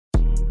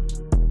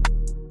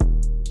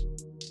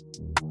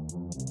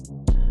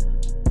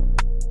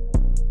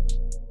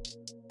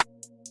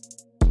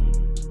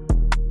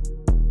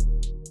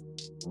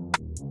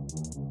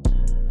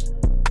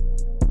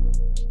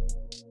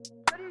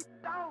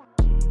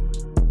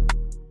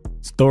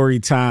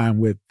Story time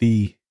with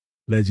the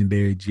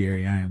legendary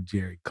Jerry. I am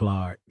Jerry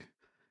Clark,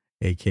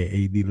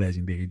 aka the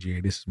legendary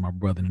Jerry. This is my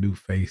brother New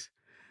Face.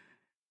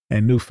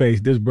 And New Face,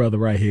 this brother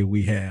right here,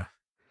 we have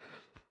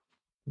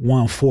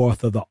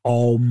 1/4 of the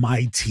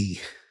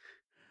almighty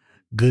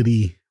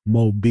Goody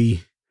Mo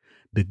B.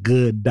 The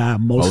good die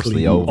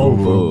mostly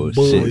over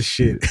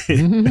bullshit.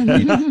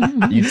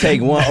 You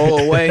take one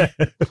O away.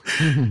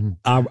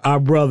 Our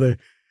brother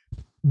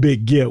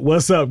Big Gipp.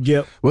 What's up,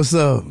 Gipp? What's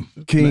up,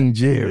 King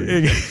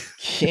Jerry?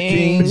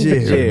 King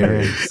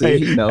Jerry.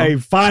 See, hey,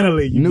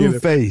 finally, New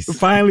Face.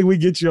 Finally, we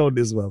get you on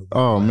this one.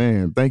 Oh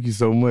man, thank you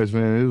so much,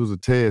 man. It was a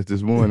task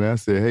this morning. I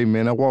said, "Hey,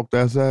 man," I walked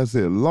outside. I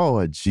said,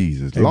 "Lord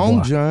Jesus, hey, Long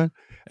boy. John."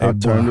 I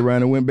turned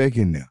around and went back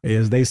in there.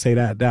 As they say,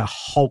 that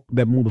Hulk,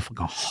 that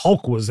motherfucking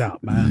Hulk was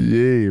out, man.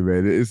 Yeah,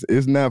 man.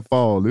 It's not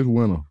fall, it's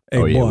winter. Hey,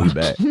 oh boy. yeah, we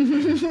back.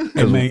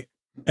 Hey, man.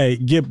 Hey,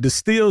 Gipp, to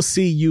still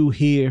see you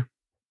here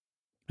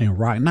and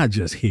rock, not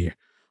just here,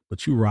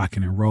 but you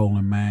rocking and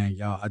rolling, man.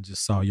 Y'all, I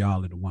just saw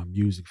y'all at the One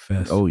Music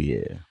Fest. Oh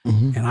yeah.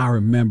 And I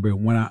remember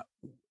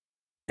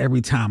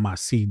every time I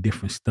see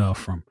different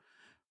stuff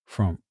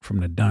from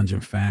the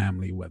Dungeon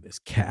family, whether it's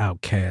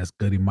Outkast,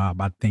 Goody Mob,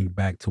 I think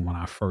back to when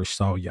I first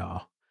saw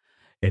y'all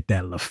at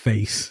that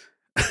LaFace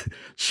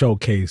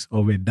showcase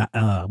over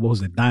at what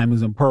was it,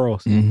 Diamonds and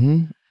Pearls?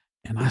 Mm-hmm.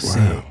 And I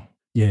said,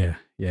 yeah,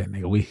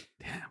 nigga, we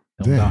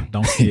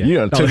don't see it. You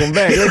done took him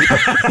back.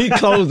 He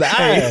closed the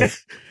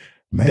eyes.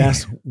 Man.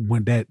 That's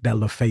when that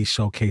LaFace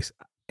showcase,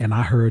 and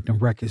I heard them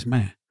records,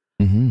 man.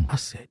 Mm-hmm. I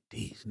said,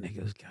 these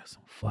niggas got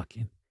some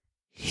fucking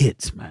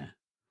hits, man.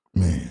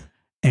 Man.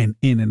 And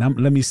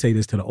let me say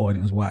this to the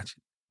audience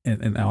watching.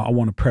 And I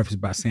want to preface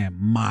by saying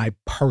I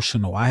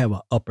have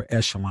an upper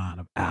echelon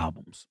of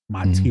albums,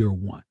 my tier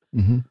one.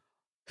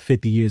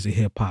 50 years of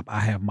hip hop,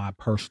 I have my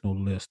personal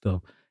list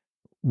of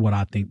what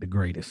I think the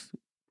greatest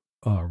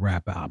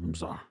rap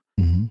albums are.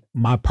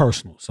 My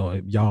personal. So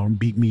if y'all don't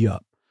beat me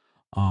up,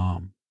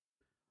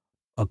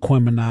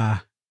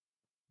 Aquemini,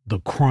 The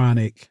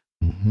Chronic,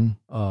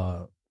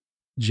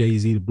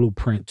 Jay-Z, The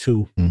Blueprint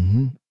 2.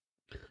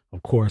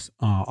 Of course,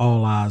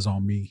 All Eyes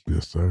on Me.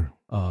 Yes, sir.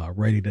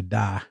 Ready to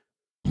Die.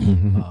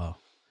 The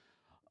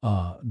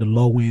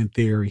Low End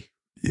Theory.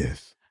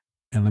 Yes.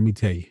 And let me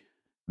tell you,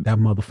 that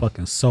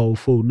motherfucking soul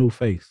food New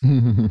Face.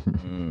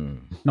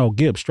 No,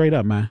 Gipp, straight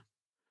up, man.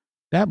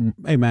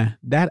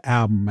 That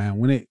album, man,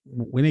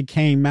 when it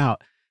came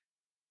out,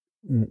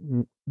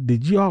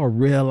 did y'all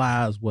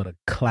realize what a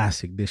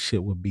classic this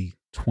shit would be?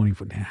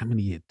 24, how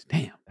many years?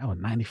 Damn, that was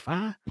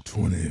 95?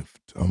 20,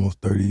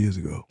 almost 30 years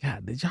ago.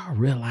 God, did y'all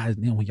realize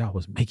then when y'all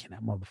was making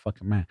that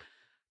motherfucking, man,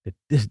 that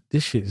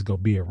this shit is gonna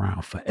be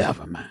around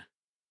forever, man?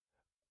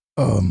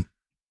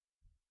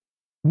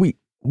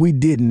 We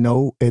didn't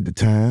know at the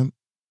time,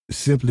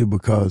 simply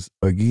because,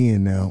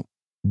 again, now,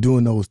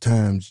 during those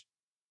times,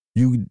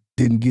 you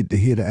didn't get to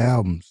hear the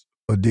albums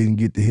or didn't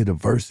get to hear the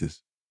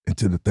verses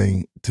until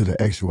the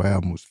actual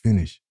album was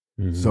finished.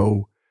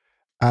 So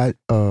I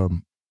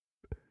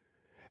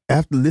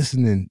after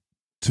listening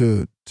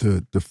to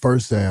the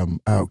first album,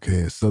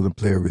 Outkast, Southern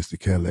Playlist of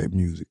Cadillac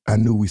Music, I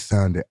knew we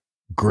sounded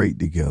great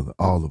together,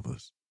 all of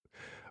us.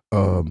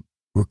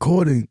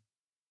 Recording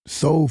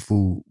Soul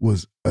Food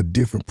was a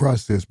different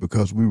process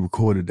because we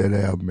recorded that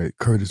album at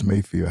Curtis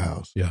Mayfield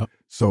House. Yeah.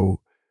 So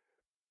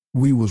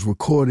we was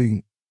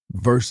recording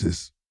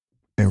verses,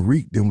 and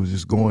Reek then was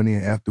just going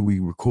in after we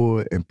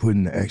record and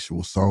putting the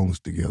actual songs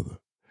together.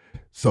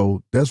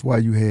 So that's why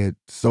you had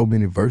so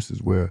many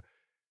verses where,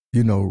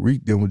 you know,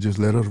 Reek then would just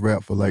let us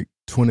rap for like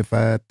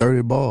 25,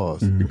 30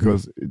 bars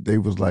because they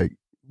was like,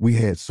 we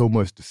had so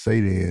much to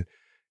say then.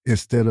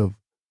 Instead of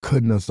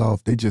cutting us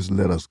off, they just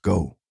let us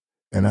go.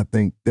 And I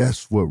think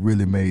that's what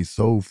really made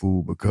Soul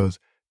Food, because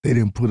they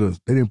didn't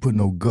put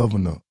no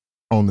governor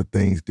on the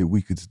things that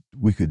we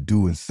could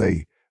do and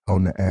say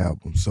on the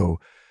album. So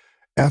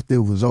after it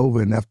was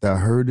over and after I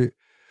heard it,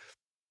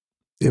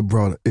 it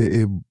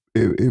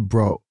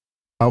brought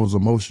I was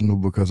emotional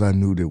because I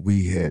knew that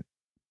we had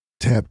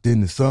tapped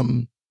into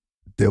something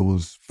that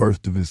was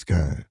first of its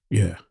kind.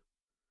 Yeah.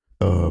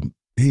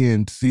 He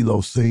and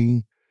CeeLo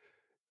sing.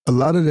 A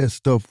lot of that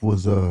stuff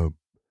was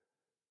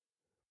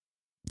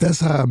that's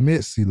how I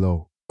met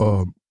CeeLo.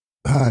 How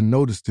I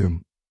noticed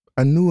him.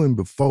 I knew him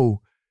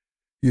before,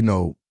 you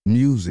know,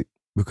 music,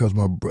 because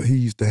he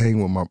used to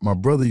hang with my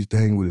brother used to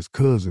hang with his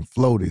cousin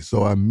Floaty.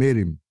 So I met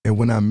him, and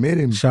when I met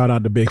him, shout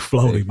out to Big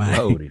Floaty, man.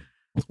 Floaty.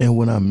 And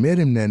when I met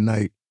him that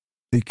night,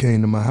 he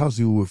came to my house.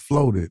 He was with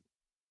Floaty.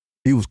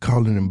 He was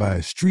calling him by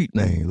his street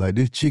name, like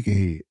this Chicken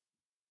Head,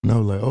 and I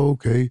was like, oh,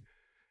 okay,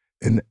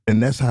 and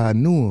that's how I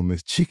knew him,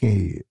 as Chicken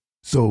Head.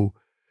 So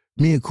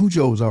me and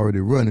Cujo was already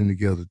running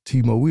together.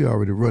 Timo, we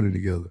already running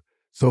together.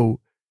 So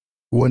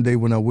one day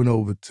when I went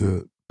over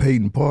to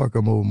Peyton Park,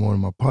 I'm over one of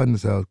my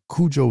partner's house,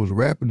 Cujo was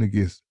rapping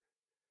against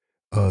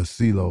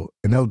CeeLo.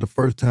 And that was the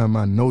first time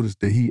I noticed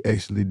that he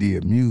actually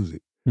did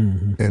music.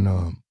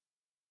 And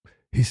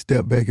he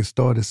stepped back and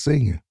started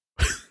singing.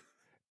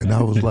 And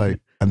I was like,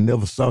 I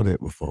never saw that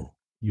before.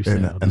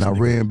 And I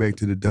ran back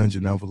to the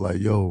dungeon. I was like,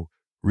 yo,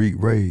 Reek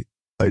Ray,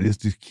 Like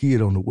this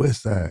kid on the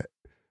west side.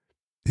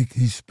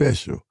 He's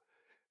special.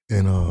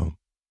 And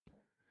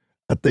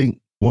I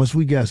think once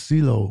we got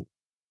CeeLo,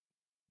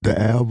 the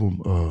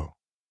album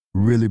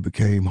really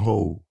became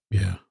whole.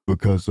 Yeah.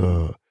 Because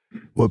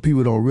what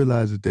people don't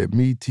realize is that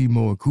me,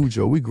 Timo, and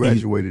Cujo, we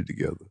graduated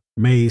together.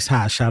 Maze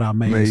High, shout out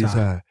Maze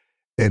High.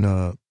 And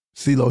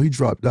CeeLo, he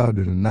dropped out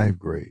in the 9th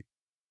grade.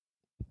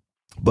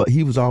 But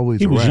he was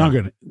always around. Was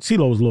younger.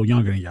 CeeLo was a little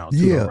younger than y'all too,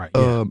 yeah, right?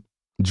 Yeah.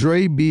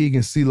 Dre, Big,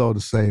 and CeeLo the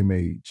same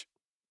age.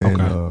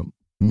 And Okay.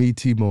 me,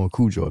 Timo, and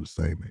Cujo are the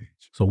same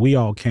age. So we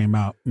all came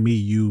out, me,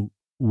 you,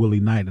 Willie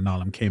Knight, and all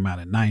them came out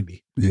in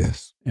 90.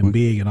 Yes. And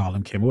Big and all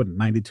them came, what,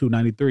 92,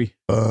 93?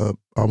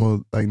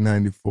 Almost like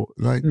 94.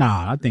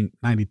 Nah, I think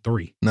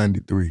 93.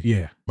 93.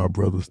 Yeah. My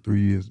brother's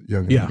 3 years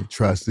younger than me,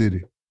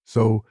 Tri-City.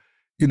 So,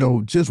 you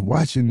know, just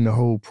watching the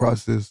whole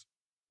process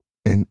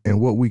and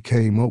what we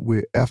came up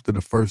with after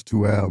the first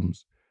 2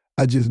 albums,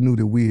 I just knew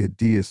that we had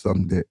did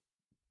something that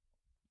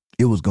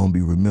it was going to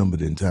be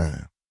remembered in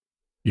time.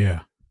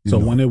 Yeah. So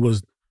when it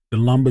was the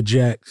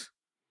Lumberjacks,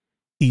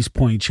 East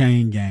Point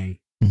Chain Gang,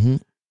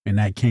 and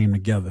that came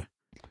together.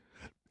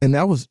 And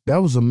that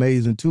was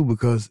amazing too,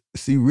 because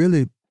see,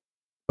 really,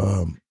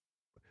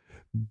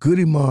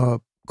 Goody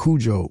Mob,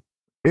 Cujo,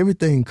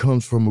 everything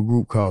comes from a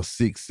group called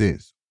 6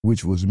 Sense,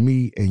 which was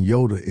me and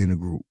Yoda in a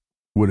group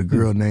with a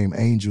girl named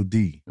Angel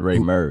D. Ray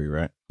Murray,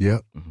 right?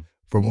 Yep,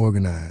 from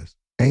Organized.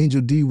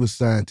 Angel D was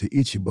signed to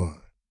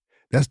Ichiban.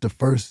 That's the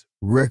first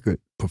record,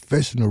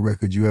 professional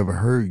record you ever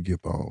heard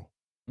Gipp on,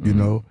 you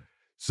know?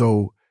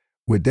 So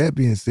with that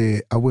being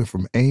said, I went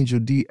from Angel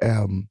D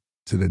album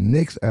to the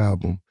next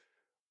album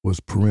was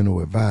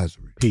Parental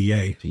Advisory.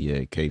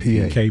 KP.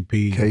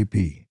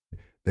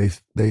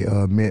 They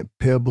met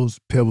Pebbles.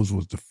 Pebbles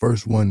was the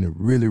first one that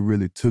really,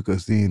 really took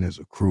us in as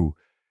a crew.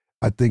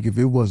 I think if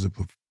it wasn't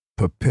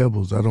for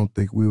Pebbles, I don't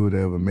think we would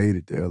have ever made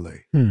it to LA.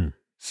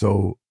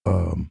 So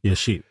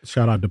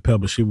shout out to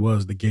Pebbles. She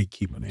was the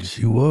gatekeeper then.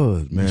 She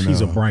was, man. She's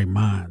a bright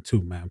mind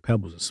too, man.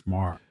 Pebbles is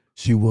smart.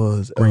 She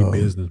was great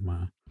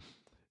businessman.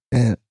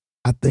 And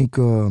I think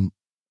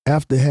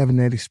after having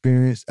that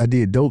experience, I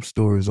did Dope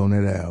Stories on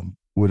that album.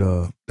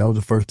 That was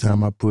the first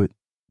time I put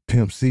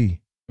Pimp C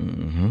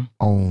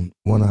on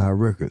one of our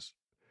records.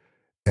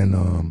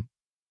 And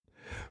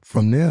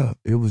from there,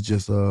 it was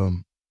just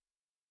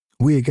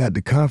we had got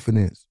the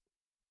confidence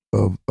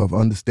of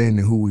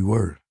understanding who we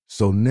were.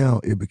 So now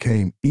it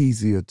became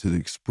easier to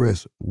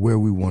express where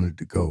we wanted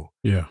to go.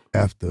 Yeah.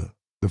 After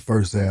the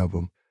first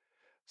album,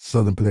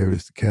 Southern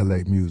Playlist,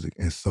 Cadillac Music,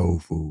 and Soul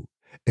Food.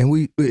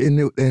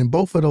 And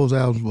both of those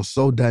albums were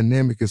so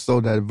dynamic and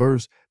so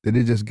diverse that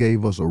it just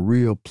gave us a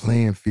real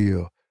playing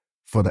field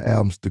for the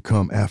albums to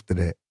come after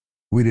that.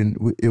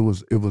 It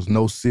was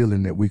no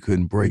ceiling that we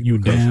couldn't break. You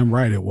damn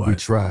right it was. We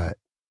tried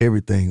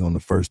everything on the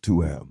first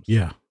 2 albums.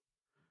 Yeah.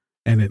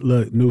 And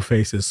New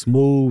Face is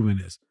smooth, and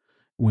it's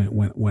when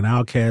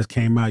Outkast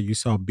came out, you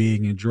saw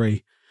Big and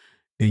Dre,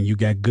 then you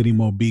got Goody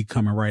Mo B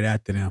coming right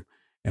after them.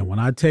 And when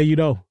I tell you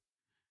though,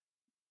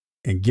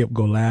 and Gipp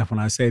go laugh when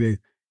I say this,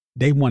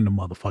 they want the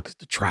motherfuckers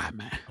to try,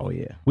 man. Oh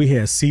yeah. We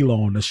had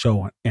CeeLo on the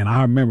show, and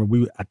I remember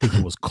I think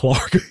it was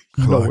Clark.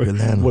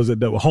 Atlanta. Was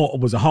it a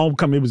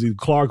homecoming? It was either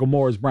Clark or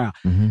Morris Brown.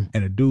 And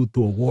a dude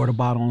threw a water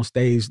bottle on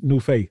stage, New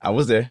Face. I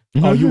was there.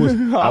 Oh, you was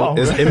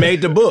it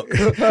made the book.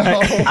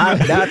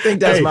 I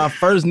think that's my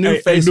first New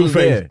Face was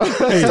there.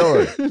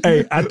 Story.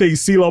 I think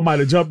CeeLo might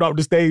have jumped off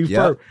the stage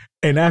first.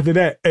 And after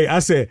that, I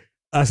said,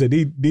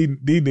 these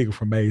niggas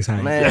from Maze High.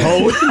 Ain't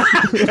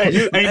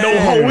no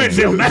hoe in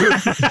them.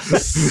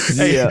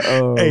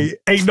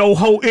 Ain't no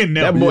hoe in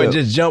them. That boy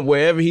just jumped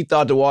wherever he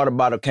thought the water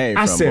bottle came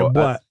from.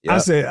 I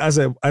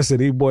said,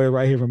 these boys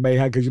right here from Maze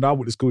High, because I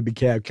went to school in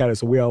DeKalb County,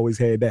 so we always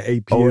had that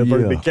APL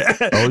versus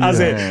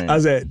DeKalb. I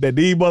said that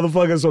these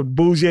motherfuckers from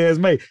bougie ass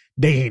May,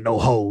 they ain't no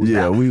hoes.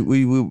 Yeah,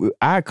 we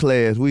our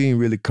class, we ain't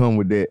really come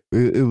with that.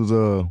 It was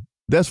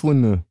that's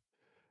when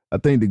I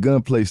think the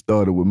gunplay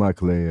started with my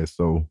class,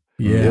 so.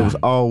 Yeah, it was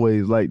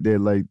always like that,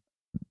 like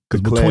because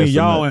between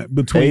y'all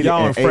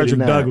and Frederick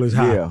Douglass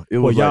High, yeah, it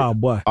was y'all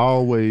boy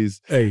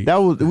always. We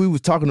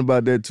was talking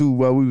about that too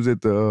while we was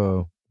at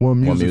the One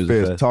Music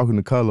Fest talking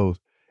to Carlos.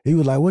 He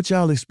was like, "What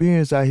y'all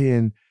experience out here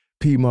in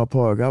Piedmont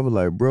Park?" I was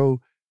like,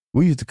 "Bro,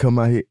 we used to come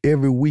out here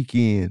every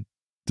weekend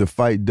to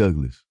fight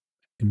Douglas."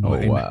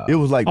 Wow! It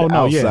was like the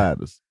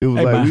outsiders. Yeah. It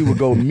was like we would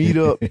go meet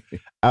up.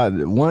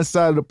 One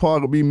side of the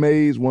park would be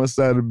Maze, one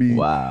side would be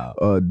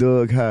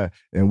Doug High,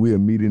 and we'd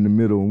meet in the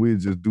middle, and we'd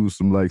just do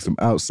some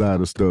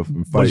outsider stuff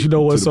and fight. But you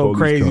know what's so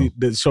crazy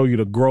that show you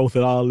the growth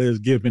of all this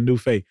Gipp and New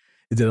Face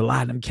is that a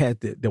lot of them cats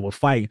that were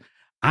fighting.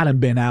 I done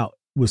been out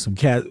with some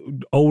cats,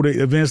 older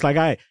events like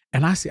I be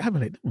like,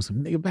 there was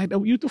some nigga back there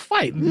we used to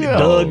fight.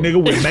 Doug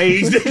nigga with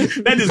Maze.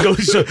 That just goes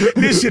to show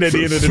this shit at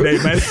the end of the day,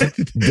 man.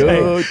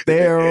 Doug,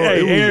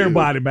 Theron.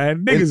 Everybody,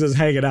 man. Niggas just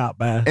hanging out,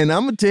 man. And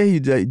I'm going to tell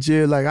you,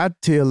 Jill, like I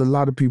tell a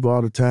lot of people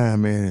all the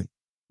time, man,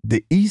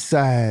 the East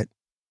Side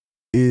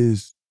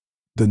is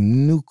the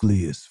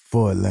nucleus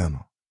for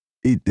Atlanta.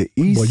 The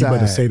East Side. You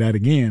better say that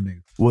again,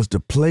 nigga. Was the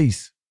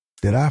place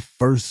that I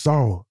first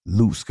saw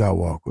Luke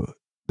Skywalker.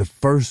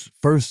 the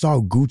first saw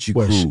Gucci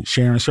Crew.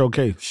 Sharon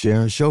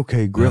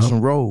Showcase,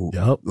 Gresham Road.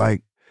 Yep.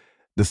 Like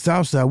the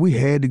South Side, we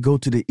had to go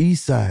to the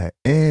East Side.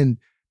 And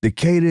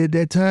Decatur at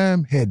that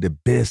time had the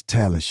best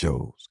talent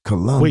shows.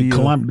 Columbia.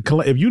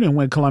 Wait, if you didn't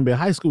win Columbia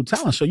High School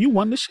talent show, you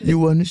won the shit. You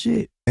won the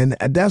shit. And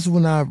that's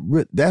when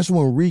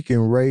Reek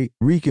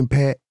and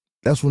Pat,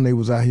 that's when they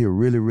was out here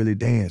really, really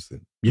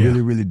dancing. Yeah.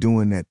 Really, really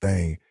doing that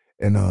thing.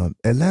 And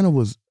Atlanta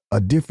was a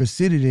different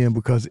city then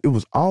because it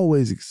was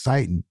always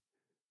exciting.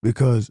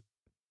 Because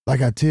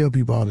like I tell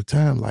people all the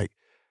time, like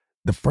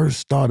the first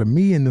start of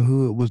me in the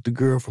hood was the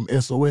girl from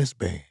SOS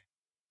Band.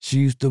 She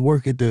used to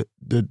work at the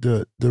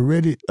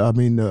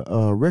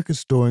record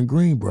store in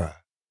Greenbrier.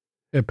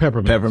 At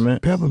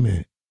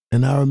Peppermint.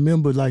 And I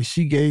remember like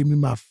she gave me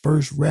my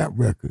first rap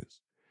records.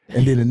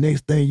 And then the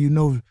next thing you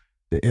know,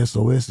 the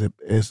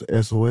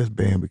SOS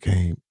Band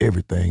became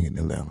everything in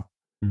Atlanta.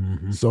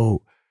 Mm-hmm.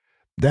 So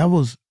that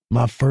was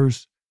my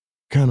first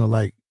kind of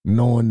like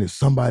knowing that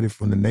somebody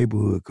from the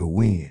neighborhood could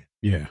win.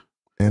 Yeah.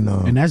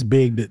 And that's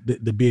big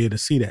to be able to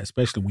see that,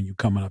 especially when you're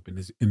coming up in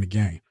the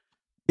game.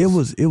 It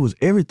was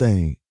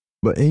everything.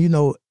 But and you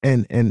know,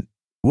 and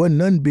wasn't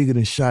nothing bigger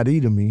than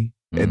Shadi to me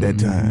at that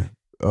time.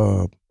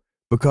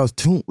 Because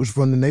Toont was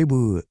from the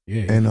neighborhood.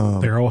 Yeah.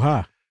 And they're all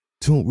high.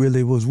 Toont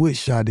really was with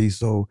Shadi.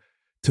 So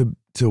to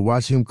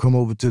watch him come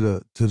over to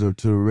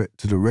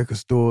the record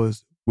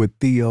stores with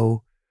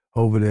Theo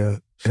over there.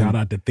 Shout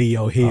out to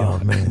Theo Hill. Oh,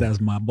 man. That's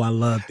my boy. I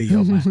love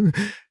Theo, man.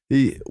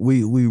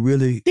 We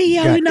really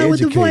Theo, you know, with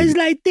the voice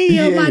like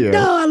Theo, dog.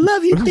 I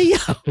love you, Theo.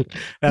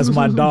 That's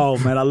my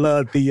dog, man. I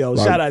love Theo.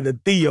 Shout out to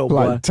Theo,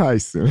 boy. Like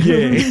Tyson.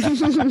 Yeah.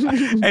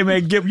 Hey,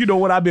 man, Gipp, you know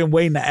what I've been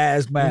waiting to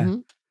ask, man? Mm-hmm.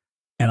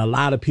 And a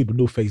lot of people,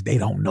 New Face, they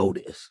don't know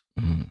this.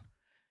 Mm-hmm.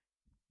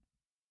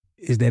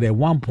 Is that at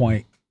one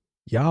point,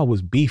 y'all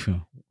was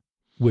beefing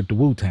with the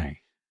Wu-Tang.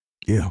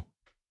 Yeah.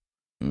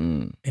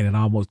 And it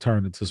almost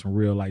turned into some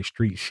real life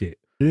street shit.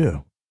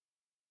 Yeah.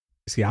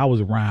 See, I was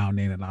around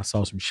then and I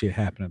saw some shit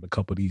happen at a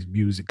couple of these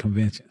music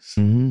conventions.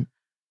 Mm-hmm.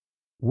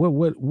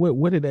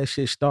 Where did that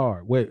shit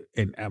start? Where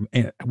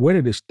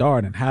did it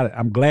start? And how?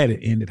 I'm glad it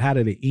ended. How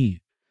did it end?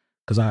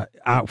 Because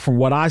I from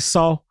what I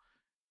saw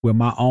with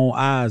my own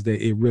eyes,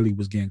 that it really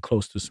was getting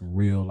close to some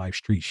real life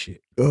street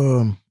shit.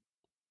 I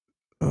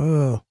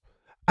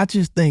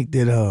just think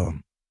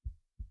that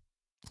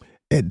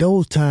at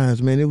those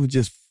times, man,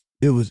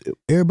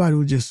 everybody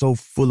was just so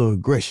full of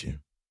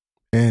aggression,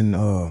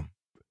 and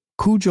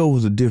Cujo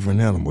was a different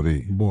animal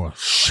then. Boy,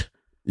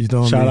 you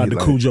know what Shout I out mean?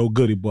 to Cujo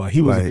Goody, boy.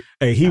 He was,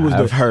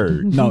 I've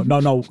heard. No,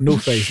 New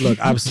Face. Look,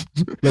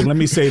 let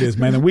me say this,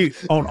 man. And we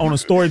on a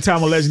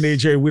Storytime of Legendary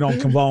Jerry, we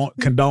don't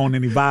condone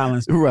any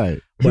violence.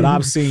 Right. But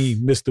I've seen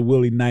Mr.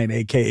 Willie Knight,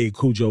 aka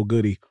Cujo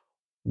Goody,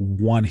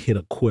 one hit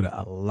a quitter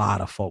a lot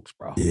of folks,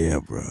 bro. Yeah,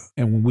 bro.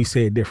 And when we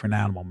say a different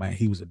animal, man,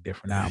 he was a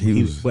different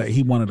animal.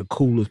 He one of the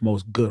coolest,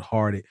 most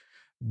good-hearted,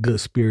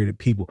 good-spirited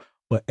people.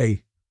 But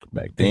hey,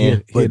 back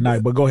then,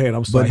 but go ahead.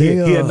 I'm sorry.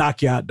 He'll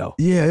knock you out though.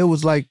 Yeah, it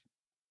was like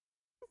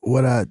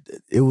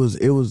it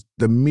was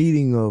the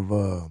meeting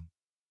of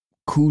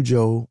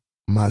Cujo,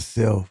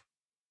 myself,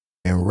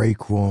 and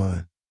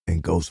Raekwon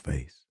and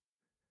Ghostface,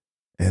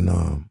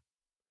 and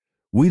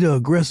we the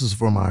aggressors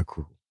from our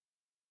crew,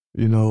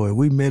 you know. And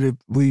we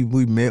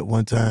met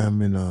one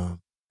time in a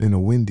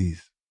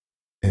Wendy's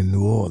in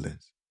New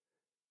Orleans,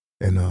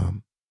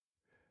 and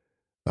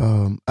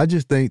I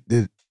just think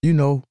that, you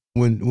know,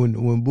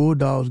 when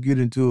bulldogs get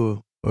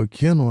into a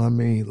kennel, I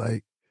mean,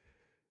 like,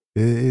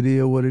 it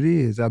is what it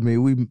is. I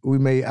mean, we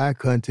made eye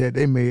contact,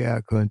 they made eye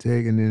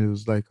contact, and then it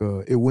was like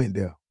it went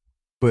there.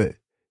 But,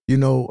 you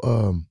know,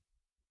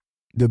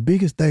 the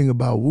biggest thing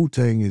about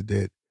Wu-Tang is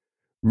that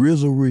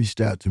RZA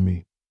reached out to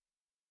me,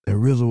 and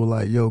RZA was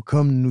like, yo,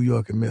 come to New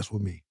York and mess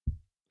with me.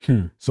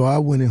 So I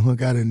went and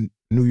hung out in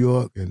New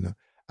York, and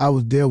I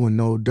was there when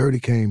No Dirty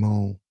came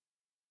home.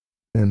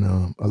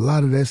 And a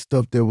lot of that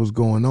stuff that was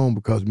going on,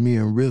 because me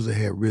and RZA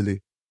had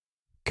really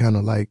kind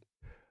of like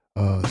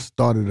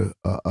started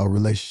a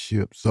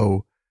relationship.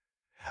 So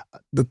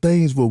the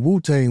things with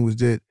Wu-Tang was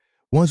that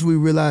once we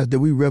realized that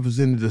we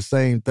represented the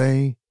same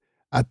thing,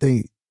 I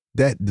think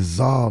that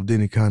dissolved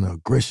any kind of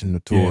aggression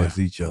towards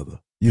each other.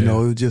 You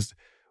know, it was just,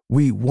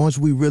 once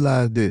we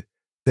realized that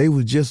they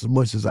was just as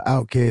much as an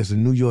outcast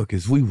in New York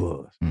as we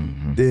was,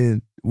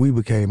 then we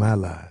became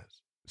allies.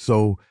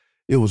 So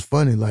it was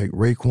funny, like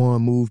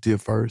Raekwon moved here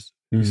first.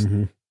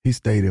 He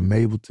stayed in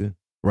Mableton,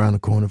 around the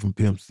corner from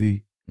Pimp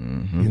C,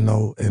 you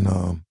know,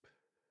 and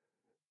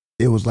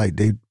it was like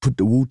they put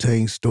the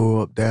Wu-Tang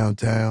store up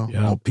downtown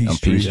on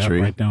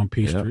Peachtree. Right down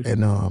Peachtree.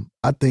 And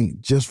I think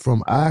just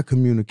from our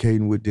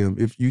communicating with them,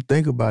 if you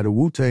think about it,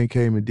 Wu-Tang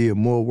came and did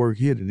more work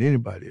here than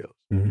anybody else.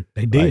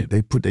 They did. Like,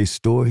 they put their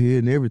store here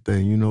and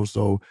everything, you know,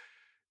 so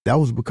that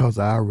was because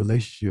of our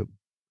relationship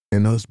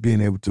and us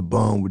being able to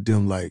bond with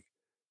them, like,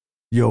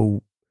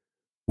 yo,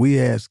 we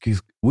ass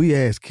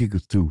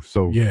kickers too,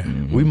 so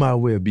we might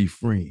well be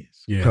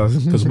friends. Yeah,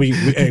 because we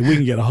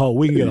can get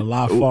a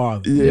lot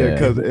farther. Yeah,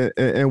 because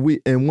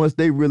and once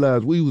they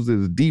realized we was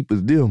as deep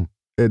as them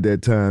at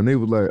that time. They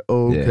was like,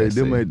 oh, okay,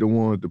 them ain't the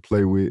ones to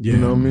play with. You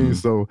know what I mean?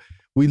 So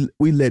we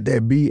let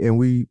that be, and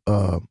we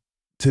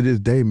to this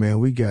day, man,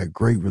 we got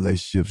great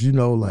relationships. You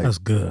know, like that's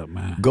good,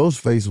 man.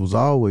 Ghostface was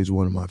always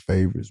one of my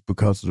favorites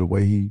because of the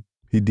way he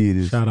did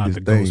his shout out his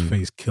to thing.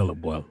 Ghostface Killer,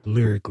 boy,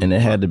 lyrically. And they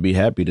had to be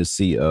happy to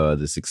see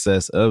the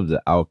success of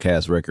the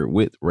Outkast record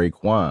with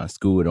Raekwon,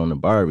 School It on the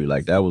Barbie.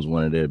 Like that was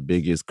one of their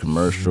biggest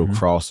commercial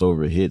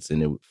crossover hits,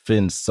 and it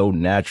fits so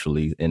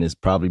naturally. And it's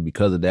probably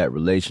because of that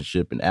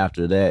relationship. And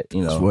after that,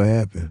 you know, that's what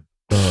happened.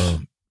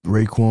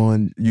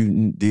 Raekwon,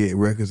 you did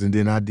records, and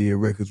then I did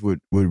records with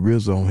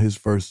RZA on his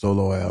first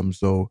solo album.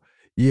 So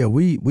yeah,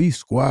 we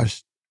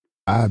squashed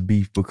our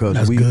beef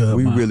because we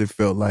really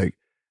felt like,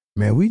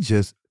 man, we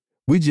just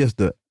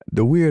the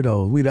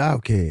weirdos, we the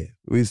outcasts.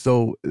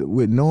 So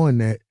with knowing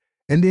that,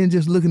 and then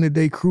just looking at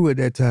their crew at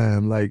that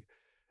time, like,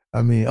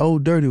 I mean,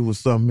 Old Dirty was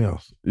something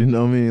else. You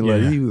know what I mean?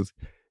 Like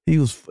he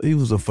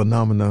was a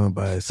phenomenon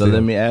by itself. So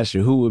let me ask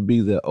you, who would be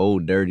the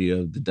Old Dirty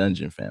of the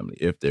Dungeon family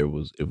if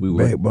we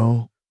were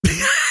Backbone?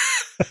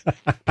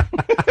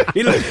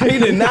 he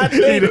did not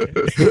think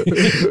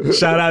it.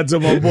 Shout out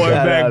to my boy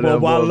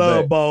Backbone. I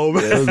love Bo.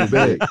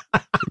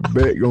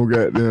 Back gonna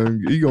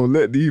goddamn, he gonna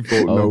let these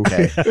folks know.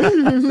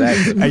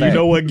 And you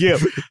know what,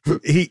 Gipp?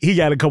 He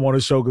got to come on the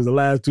show because the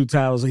last 2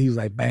 times he was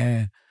like,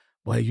 man,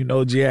 well, you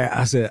know, Jerry.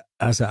 I said,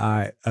 all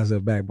right. I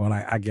said, Backbone,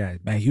 I got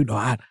it, man. You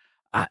know,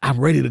 I'm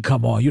ready to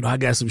come on. You know, I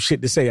got some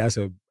shit to say. I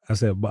said,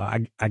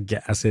 but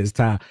I said it's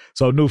time.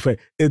 So Newface,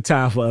 it's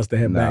time for us to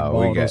have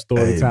Backbone on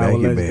Storytime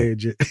with Legendary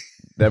Jit.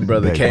 That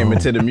brother came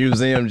into the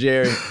museum,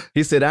 Jerry.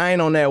 He said, I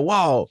ain't on that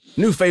wall.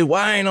 Newface,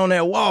 why I ain't on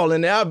that wall?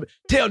 And I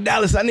tell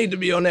Dallas I need to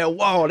be on that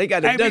wall. They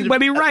got the dungeon.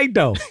 But he right,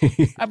 though.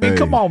 I mean,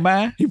 come on,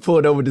 man. He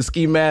pulled over the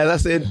ski mask. I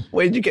said,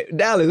 wait,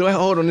 Dallas,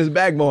 hold on this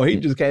Backbone. He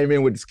just came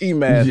in with the ski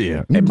mask.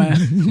 Yeah. Hey, man,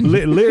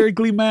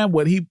 lyrically, man,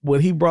 what he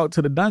brought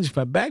to the dungeon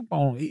for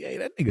Backbone,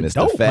 that nigga Mr.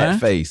 dope, Fat man.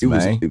 Face, It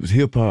was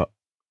hip-hop.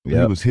 Yep.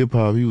 He was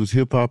hip-hop. He was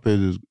hip-hop at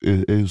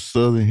his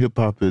Southern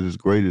hip-hop at his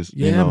greatest.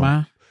 Yeah, you know?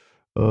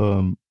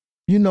 man.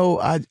 You know,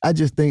 I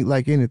just think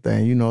like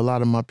anything, you know, a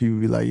lot of my people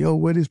be like, yo,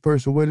 where this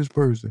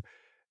person?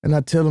 And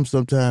I tell them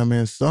sometimes,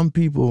 man, some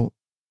people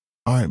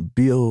aren't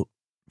built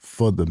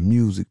for the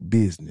music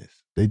business.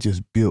 They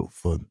just built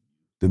for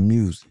the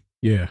music.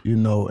 Yeah. You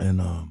know,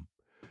 and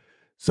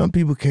some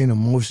people can't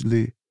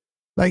emotionally,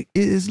 like,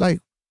 it's like,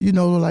 you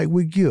know, like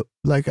with Gipp.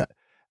 Like,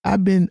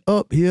 I've been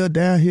up here,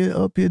 down here,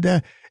 up here,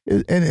 down.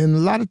 And a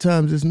lot of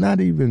times it's not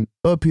even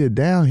up here,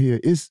 down here.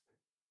 It's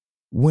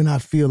when I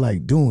feel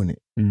like doing it.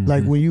 Mm-hmm.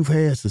 Like when you've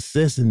had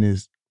success in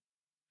this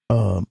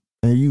and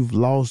you've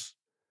lost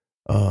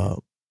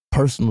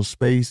personal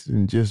space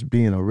and just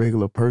being a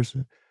regular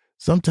person,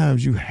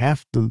 sometimes you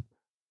have to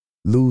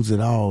lose it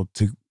all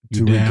to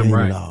regain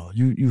it all.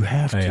 You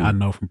have to. I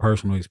know from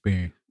personal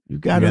experience. You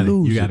gotta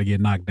lose. You gotta get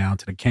knocked down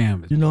to the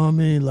canvas. You know what I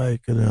mean?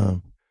 Like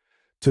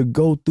to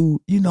go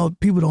through, you know,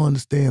 people don't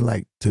understand,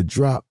 like to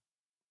drop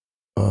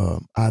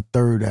our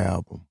 3rd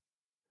album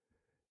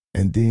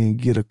and then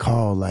get a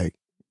call like,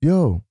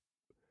 yo,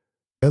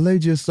 LA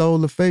just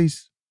sold the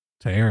face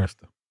to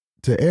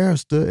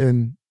Arista,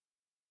 and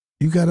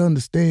you got to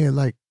understand,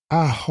 like,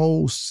 our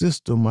whole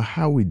system of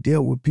how we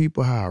dealt with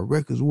people, how our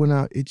records went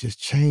out, it just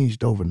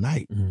changed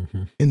overnight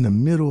in the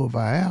middle of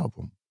our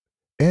album.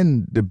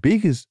 And the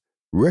biggest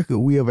record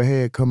we ever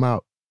had come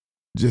out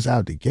just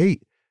out the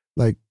gate,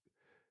 like,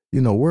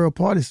 you know, World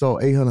Party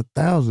sold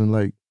 800,000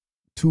 like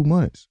 2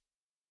 months.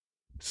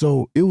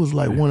 So it was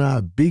like one of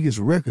our biggest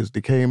records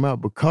that came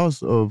out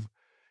because of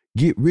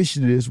Get Rich to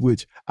This,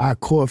 which our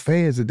core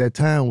fans at that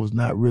time was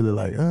not really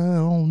like, I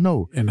don't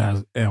know.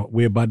 And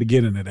we're about to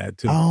get into that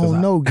too. I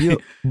don't know,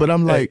 Gipp. But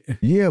I'm like,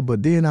 yeah,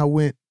 but then I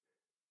went,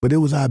 but it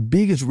was our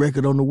biggest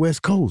record on the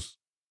West Coast.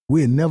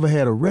 We had never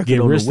had a record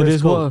on the West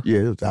Coast. Was? Yeah,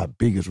 it was our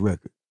biggest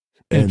record.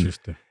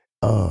 Interesting.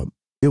 And,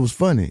 it was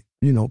funny.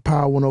 You know,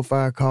 Power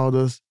 105 called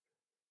us,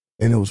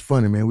 and it was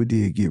funny, man. We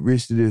did Get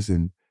Rich to This,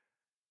 and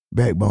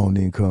Backbone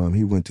didn't come.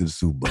 He went to the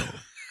Super Bowl.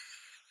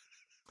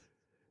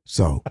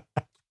 So,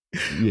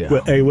 yeah.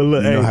 Well,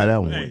 look, you know how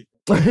that went.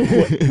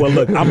 Well,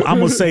 look, I'm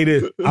gonna say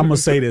this. I'm gonna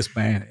say this,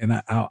 man, and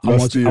I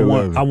want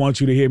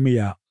you to hear me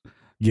out.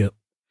 Yeah,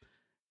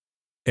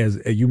 as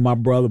you, my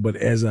brother, but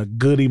as a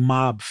Goody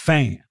Mob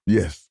fan,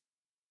 yes,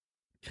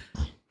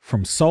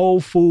 from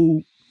Soul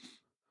Food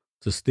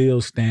to Still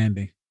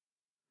Standing,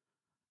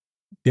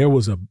 there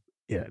was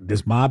this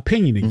is my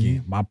opinion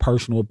again, my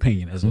personal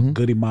opinion as a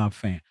Goody Mob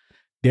fan.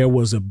 There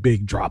was a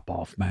big drop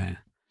off, man.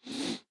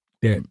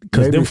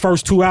 Because them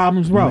first 2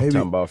 albums, bro. Talking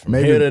about from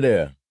here to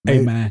there.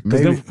 Hey, man.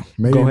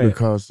 Maybe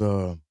because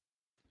our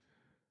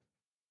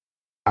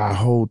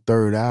whole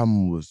 3rd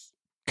album was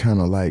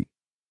kind of like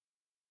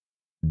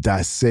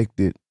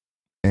dissected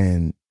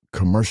and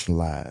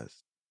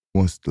commercialized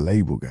once the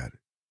label got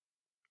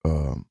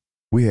it.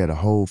 We had a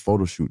whole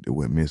photo shoot that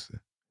went missing.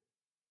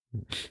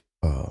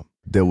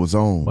 That was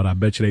on. But I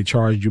bet you they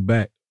charged you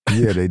back.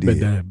 Yeah, they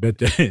did. Bet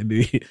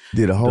that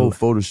did a whole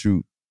photo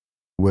shoot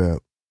where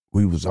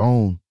we was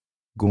on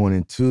going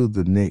into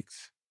the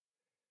next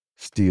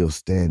Still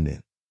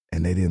Standing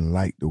and they didn't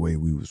like the way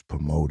we was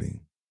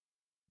promoting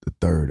the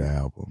third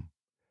album.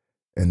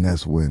 And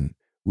that's when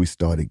we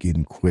started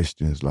getting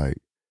questions like,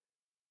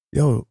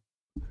 yo,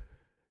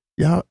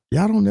 y'all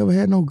don't never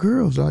had no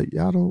girls. Like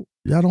y'all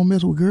don't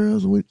mess with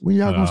girls when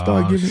y'all gonna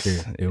start giving.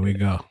 Shit. Here we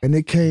go. And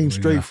it came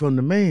straight from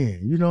the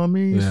man. You know what I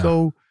mean? Yeah.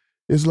 So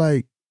it's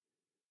like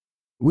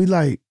we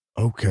like,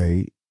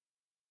 okay,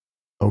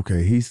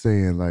 he's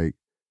saying like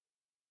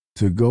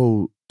to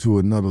go to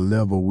another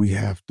level, we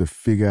have to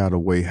figure out a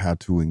way how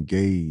to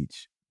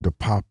engage the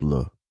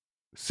popular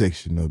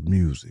section of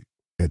music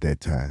at that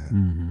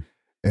time.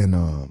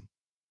 And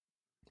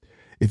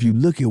if you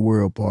look at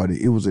World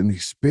Party, it was an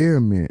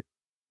experiment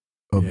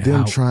of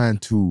them trying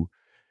to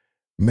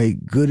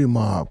make Goody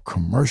Mob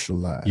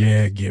commercialized.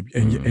 Yeah, Gipp.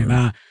 And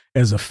I,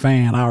 as a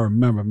fan, I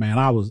remember, man,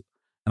 and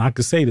I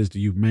could say this to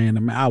you,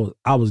 man,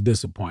 I was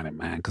disappointed,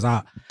 man, because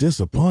I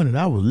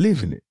was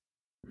living it.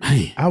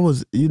 Man, I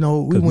was, we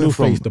went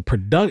from the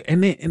production,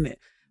 and then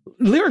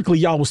lyrically,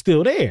 y'all was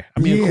still there. I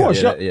mean, of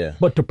course,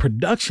 but the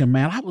production,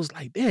 man, I was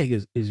like, dang,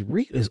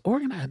 is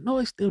organized? No,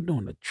 it's still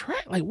doing the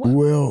track. Like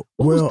what?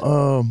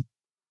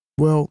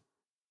 Well,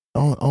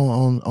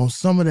 on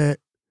some of that,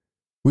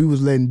 we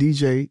was letting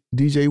DJ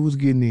was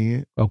getting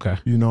in. Okay,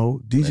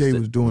 DJ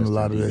was doing a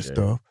lot of that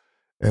stuff,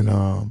 and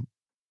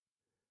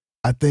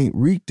I think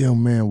Reek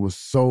them, man, was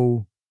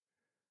so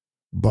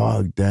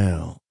bogged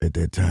down at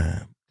that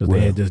time. Because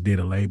they had just did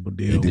a label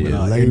deal. They did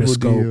a label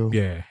deal.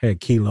 Yeah, had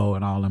Kilo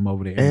and all them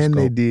over there. And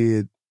they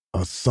did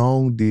a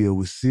song deal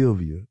with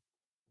Sylvia.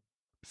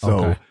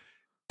 So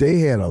they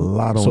had a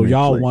lot on. So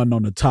y'all wasn't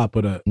on the top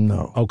of the.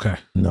 No. Okay.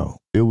 No.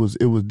 It was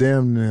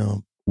damn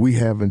them. We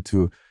having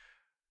to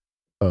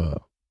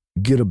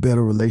get a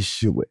better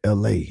relationship with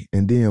LA.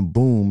 And then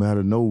boom, out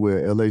of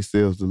nowhere, LA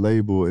sells the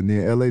label, and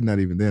then LA not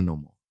even there no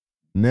more.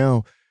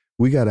 Now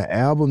we got an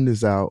album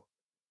that's out.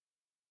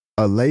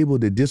 A label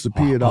that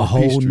disappeared off a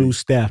whole new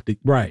staff,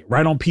 right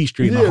on P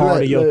Street, in the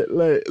heart of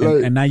your,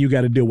 and now you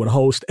got to deal with a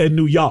whole in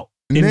New York,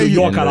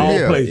 out of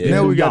all places.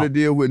 Now we got to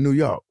deal with New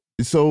York.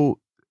 So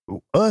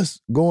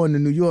us going to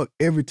New York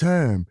every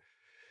time,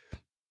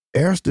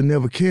 Arista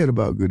never cared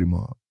about Goody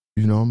Mob.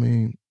 You know what I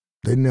mean?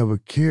 They never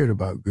cared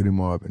about Goody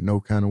Mob in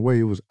no kind of way.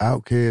 It was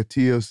Outkast,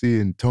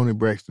 TLC, and Tony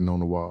Braxton on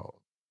the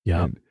wall.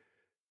 Yeah,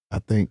 I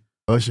think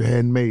Usher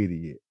hadn't made it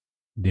yet.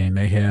 Then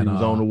they had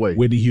was on the way.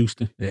 Whitney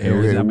Houston.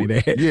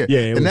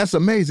 And that's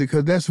amazing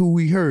because that's who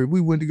we heard.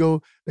 We went to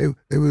go. We're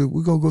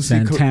gonna go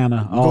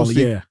Santana.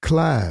 see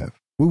Clive.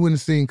 We went and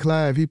seen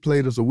Clive. He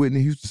played us a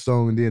Whitney Houston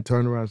song and then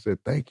turned around and said,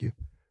 "Thank you,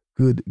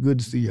 good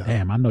to see y'all."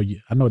 Damn, I know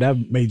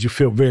that made you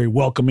feel very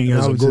welcoming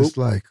as a group. I was just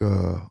like,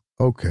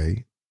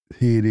 okay,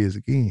 here it is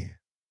again.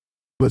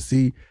 But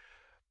see,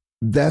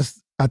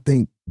 I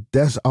think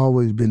that's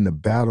always been the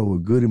battle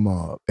with Goody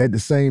Mob. At the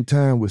same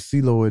time with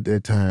CeeLo at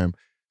that time,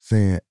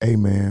 saying, hey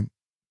man,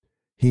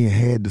 he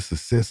had the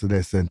success of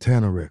that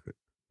Santana record,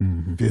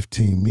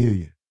 15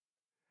 million.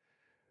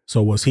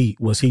 So was he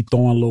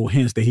throwing little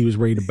hints that he was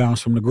ready to bounce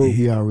from the group?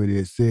 He already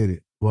had said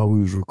it while we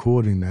was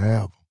recording the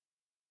album.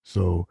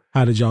 So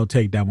how did y'all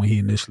take that when he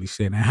initially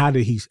said it? And how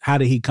did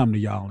he come to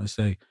y'all and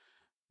say,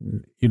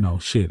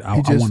 shit, I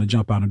want to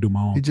jump out and do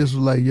my own? He just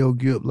was like, yo,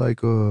 Gipp,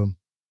 like,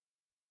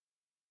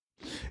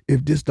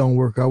 if this don't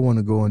work, I want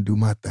to go and do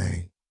my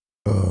thing.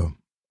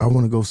 I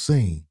want to go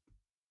sing.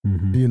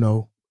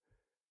 Now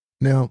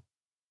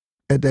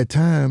at that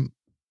time,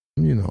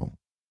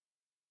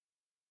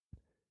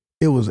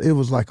 it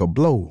was like a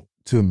blow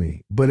to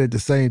me. But at the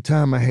same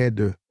time, I had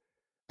to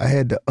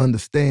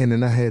understand,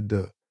 and I had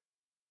to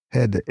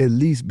at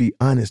least be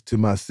honest to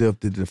myself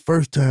that the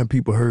first time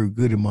people heard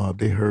Goody Mob,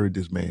 they heard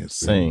this man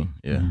sing.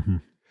 Yeah.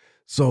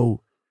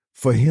 So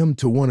for him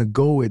to want to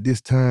go at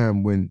this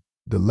time when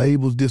the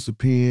labels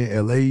disappearing,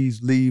 LA's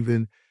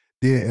leaving,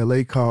 then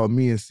LA called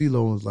me and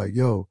CeeLo and was like,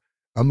 yo,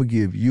 I'm going to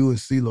give you and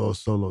CeeLo a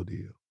solo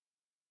deal.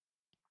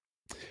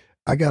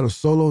 I got a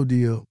solo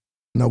deal,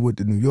 and I went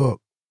to New York.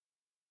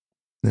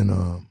 And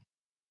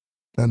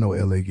I know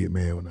LA get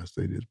mad when I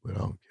say this, but I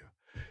don't care.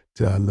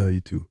 Tell I love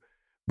you too.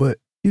 But,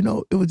 it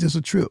was just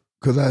a trip.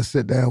 Because I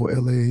sat down with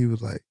LA and he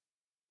was like,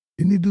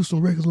 you need to do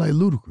some records like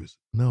Ludacris.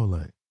 And I was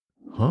like,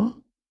 huh?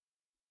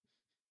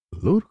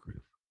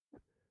 Ludacris?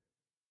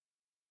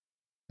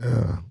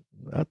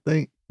 I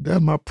think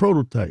that's my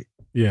prototype.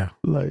 Yeah.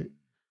 Like,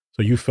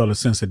 so you felt a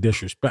sense of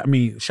disrespect. I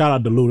mean, shout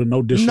out to Luda,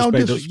 no disrespect. No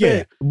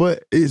disrespect.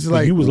 But it's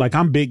like you was like,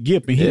 I'm Big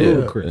Gipp and he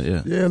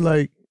Ludacris. Yeah,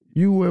 like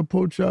you wear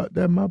poacher,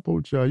 that's my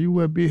poacher. You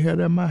wear big hair,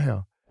 that's my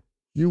hair.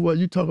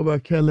 You talk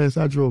about Cadillacs,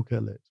 I drove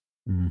Cadillacs.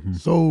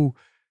 So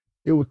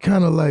it was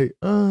kind of like,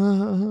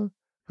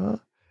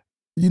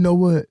 you know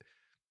what?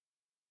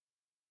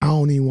 I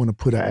don't even want to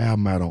put an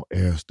album out on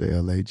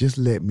Arista LA. Just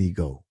let me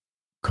go.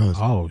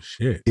 Oh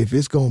shit! If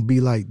it's gonna be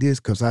like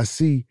this, because I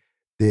see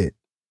that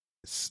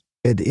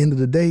at the end of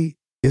the day,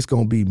 it's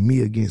gonna be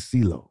me against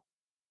CeeLo.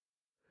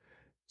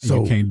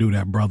 So you can't do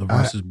that, brother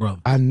versus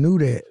brother. I knew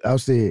that. I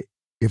said,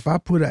 if I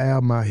put an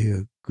album out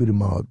here, Goody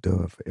Mob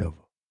done forever.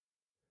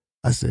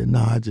 I said,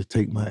 I just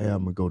take my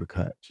album and go to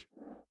Koch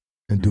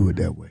and do it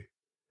that way.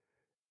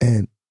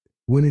 And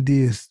when it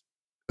did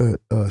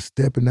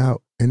Stepping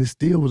Out, and it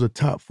still was a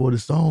top 40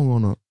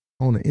 song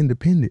on an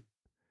independent.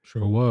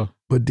 Sure was.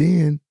 But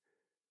then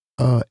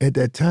at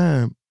that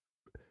time,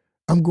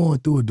 I'm going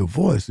through a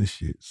divorce and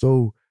shit.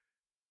 So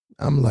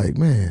I'm like,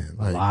 man,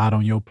 a lot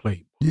on your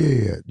plate.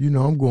 Yeah,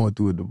 I'm going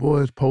through a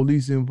divorce,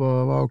 police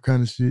involved, all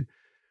kind of shit,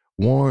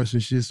 warrants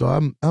and shit. So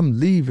I'm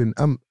leaving.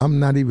 I'm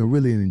not even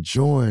really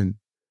enjoying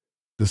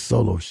the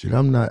solo shit.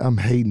 I'm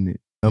hating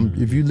it.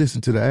 If you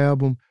listen to the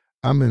album,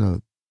 I'm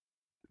in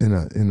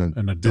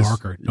a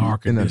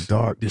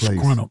dark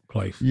disgruntled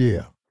place.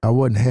 Yeah, I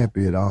wasn't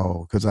happy at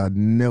all because I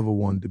never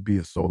wanted to be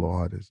a solo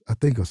artist. I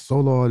think a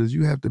solo artist,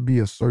 you have to be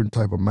a certain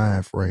type of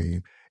mind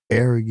frame,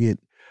 arrogant,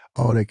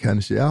 all that kind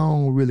of shit. I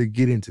don't really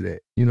get into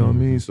that. You know what I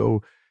mean?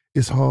 So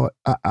it's hard.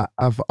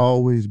 I've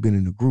always been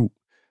in a group,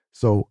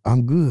 so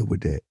I'm good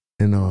with that.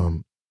 And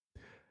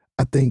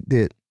I think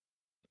that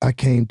I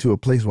came to a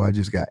place where I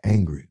just got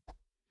angry,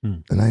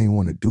 and I didn't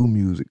want to do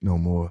music no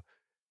more.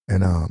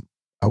 And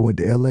I went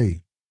to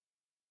L.A.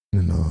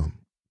 and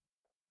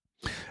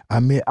I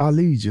met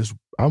Ali.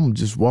 I'm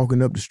just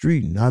walking up the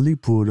street, and Ali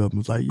pulled up and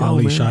was like, "Yo,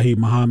 Ali man." Shaheed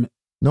Muhammad.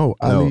 No,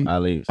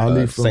 Ali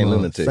from St.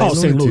 Lunatics.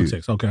 St.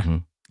 Lunatics. Okay. Mm-hmm.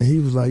 And he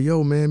was like,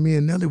 "Yo, man, me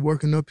and Nelly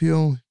working up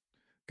here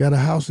got a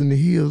house in the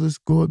hills. Let's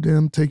go up there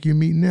and take you to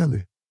meet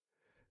Nelly."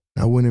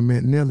 I went and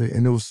met Nelly,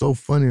 and it was so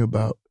funny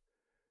about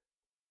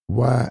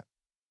why,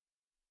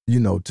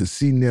 to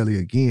see Nelly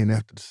again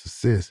after the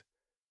success.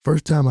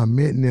 First time I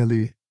met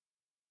Nelly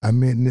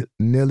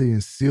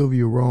in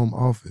Sylvia Rome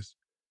office.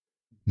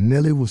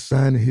 Nelly was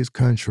signing his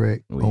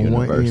contract on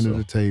one end of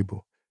the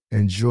table,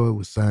 and Joy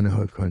was signing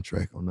her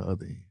contract on the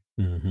other end.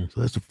 Mm-hmm.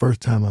 So that's the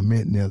first time I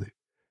met Nelly.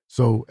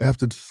 So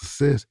after the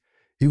success,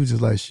 he was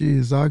just like,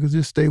 "Shit, Zaga,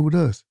 just stay with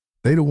us."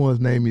 They the ones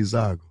named me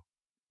Zaga,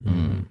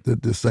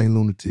 the St.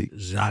 Lunatic.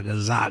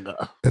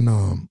 Zaga.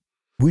 And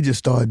we just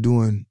started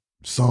doing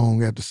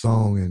song after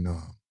song, and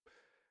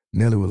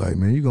Nelly was like,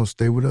 "Man, you gonna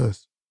stay with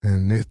us?"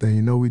 And next thing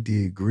you know, we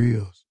did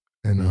Grills.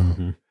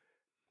 And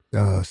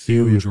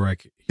Sylvia, huge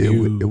record.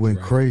 It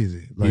went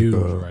crazy. Like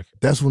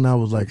that's when I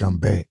was like, I'm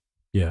back.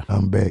 Yeah.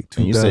 I'm back.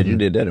 And you said you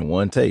did that in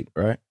one take,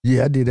 right?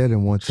 Yeah, I did that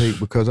in one take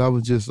because I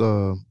was just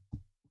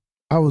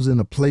I was in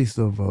a place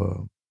of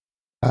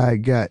I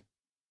got,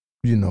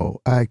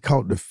 I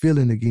caught the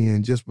feeling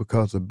again just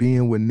because of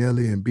being with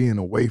Nelly and being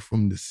away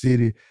from the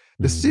city.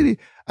 The city,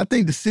 I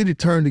think the city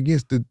turned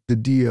against the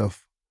DF.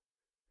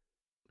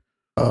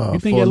 You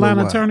think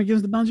Atlanta turned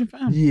against the Dungeon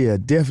family? Yeah,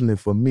 definitely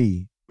for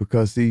me.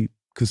 Because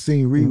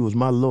Kasim Reed was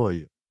my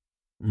lawyer.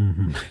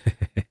 Mm-hmm.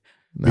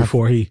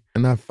 Before I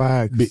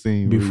fired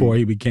Kasim Reed. Before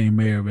he became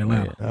mayor of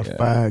Atlanta. I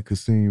fired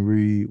Kasim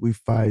Reed. We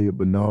fired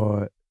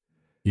Bernard.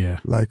 Yeah.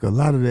 Like a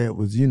lot of that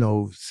was,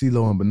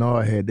 CeeLo and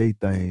Bernard had their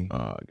thing. Oh,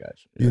 I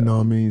got you. Yeah. You know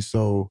what I mean?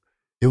 So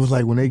it was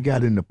like when they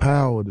got into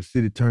power, the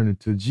city turned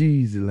into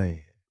Jeezy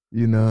land.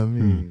 You know what I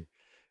mean?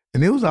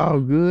 And it was all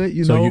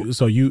good,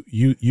 So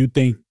you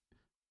think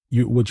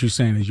what you're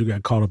saying is you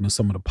got caught up in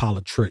some of the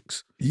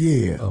politics.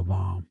 Yeah. Of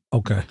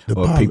okay.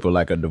 Or people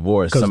like a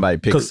divorce, somebody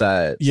picks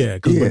sides. Yeah,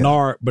 because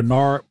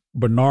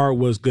Bernard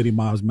was Goody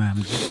Mob's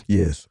manager.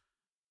 Yes.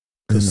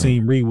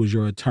 Kasim Reed was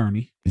your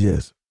attorney.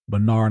 Yes.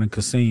 Bernard and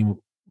Kasim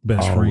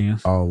best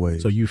friends.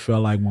 Always. So you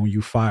felt like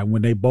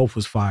when they both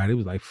was fired, it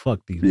was like, fuck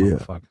these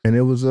motherfuckers. And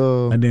it was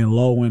and then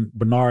Lo and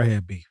Bernard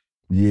had beef.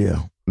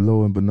 Yeah.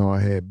 Lo and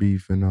Bernard had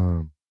beef,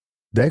 and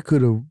that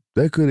could have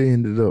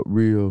ended up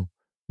real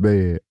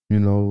bad.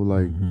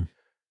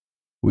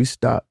 We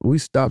stopped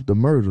the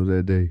murder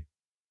that day.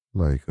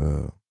 Like,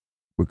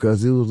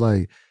 because it was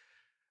like,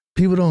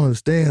 people don't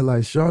understand,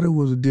 like, Shawty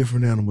was a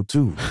different animal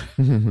too.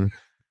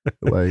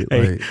 like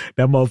that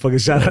motherfucker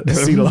shout out to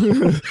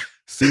CeeLo.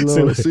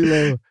 CeeLo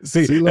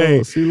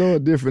a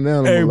different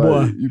animal. Hey,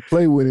 boy. Like, you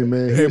play with him,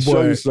 man. He'll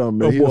show you something,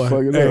 man. He'll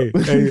fuck it up.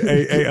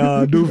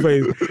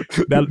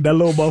 Dudeface. That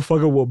little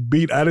motherfucker will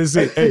beat. I didn't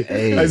say,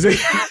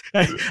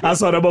 I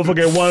saw that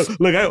motherfucker at one.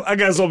 Look, I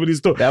got so many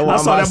stories. I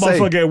saw that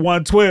motherfucker at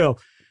 112.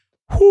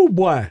 Whoo,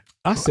 boy.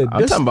 I said,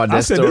 this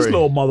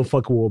little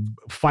motherfucker will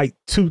fight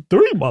 2-3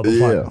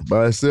 motherfuckers. Yeah,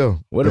 by itself.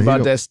 What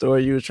about that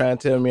story you were trying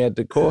to tell me at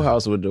the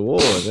courthouse with the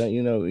wars?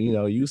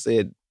 You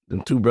said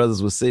them two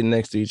brothers were sitting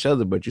next to each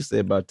other, but you said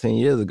about 10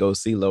 years ago,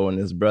 CeeLo and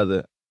his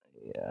brother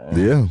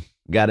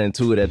got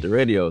into it at the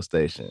radio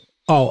station.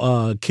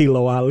 Oh,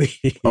 Kilo Ali.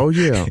 Oh,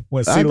 yeah.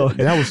 When CeeLo,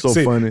 that was so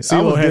funny.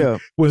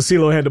 When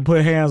CeeLo had to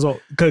put hands on,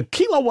 because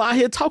Kilo was out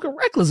here talking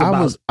reckless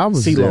about I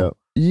was CeeLo. There.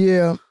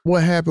 Yeah,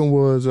 what happened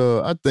was,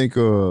 I think,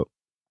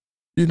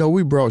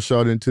 we brought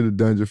Shawty into the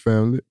Dungeon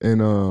family,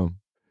 and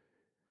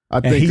I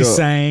think he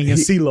sang and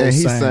CeeLo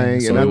sang.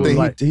 So and I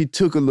think he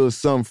took a little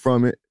something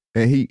from it,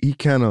 and he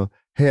kind of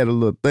had a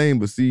little thing.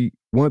 But see,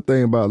 one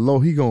thing about Lo,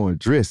 he gonna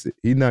address it.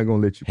 He not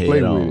gonna let you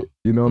play with it.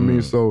 You know what I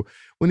mean? So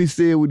when he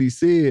said what he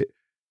said,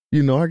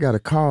 I got a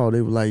call.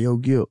 They were like, "Yo,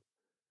 Gipp,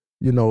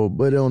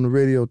 buddy on the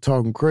radio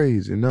talking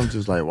crazy," and I'm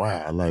just like,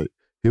 "Wow, like."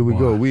 Here we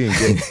go. We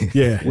ain't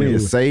we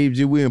ain't saved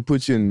you. We ain't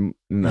put you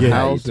in the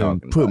house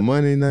and put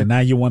money in that. And now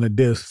you want to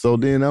diss. So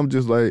then I'm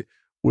just like,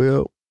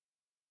 well,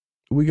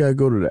 we gotta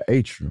go to the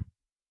atrium.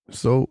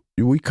 So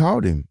we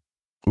caught him.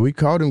 We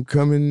caught him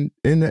coming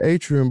in the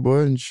atrium, boy,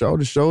 and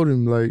showed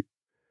him like,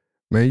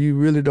 man, you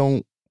really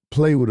don't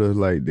play with us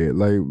like that.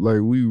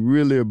 Like we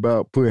really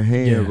about putting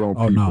hands on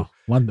people. No.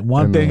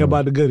 One thing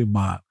about the Goody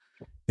Mob,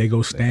 they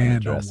go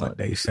stand on what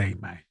they say,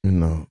 man. You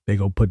know, they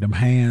go put them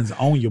hands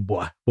on your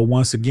boy. But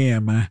once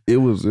again, man, it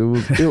was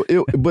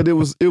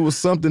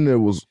something that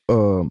was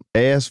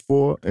asked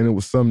for, and it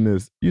was something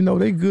that's, you know,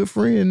 they good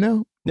friend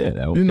now.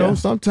 Yeah,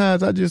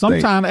 sometimes I just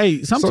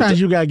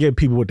sometimes you gotta give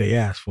people what they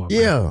ask for. Man.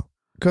 Yeah,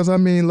 because I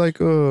mean, like,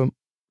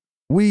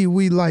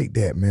 we like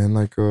that, man.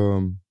 Like,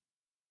 a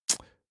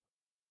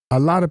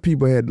lot of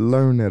people had to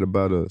learn that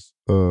about us,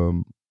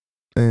 and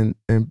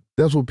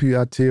that's what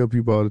I tell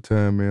people all the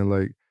time, man.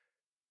 Like,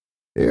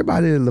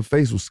 everybody in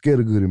LaFace was scared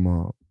of Goody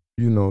Mob.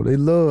 You know, they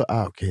love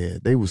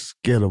Outkast. They was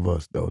scared of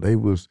us though. They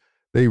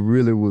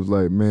really was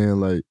like, man,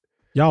 like,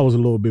 y'all was a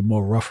little bit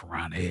more rough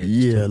around the edges.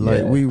 Yeah,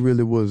 like we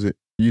really wasn't,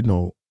 you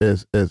know,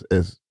 as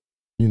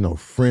you know,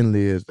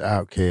 friendly as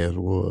Outkast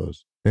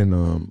was.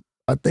 And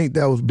I think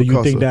that was because Do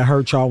you think that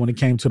hurt y'all when it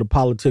came to the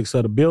politics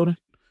of the building?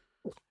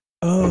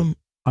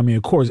 I mean,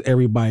 of course,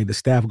 everybody, the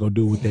staff go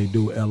do what they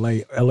do.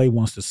 LA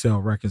wants to sell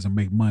records and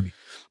make money.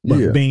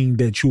 But being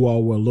that you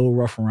all were a little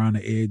rough around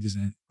the edges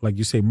and, like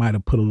you say, might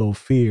have put a little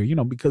fear, you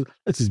know, because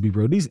let's just be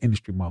real, these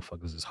industry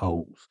motherfuckers is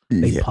hoes.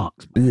 They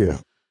punks, man. Yeah.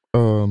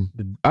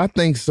 I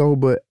think so,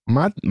 but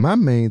my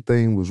main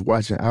thing was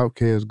watching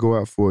Outkast go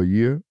out for a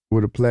year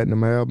with a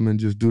platinum album and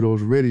just do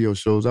those radio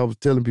shows. I was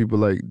telling people,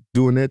 like,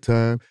 during that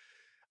time,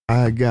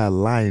 I got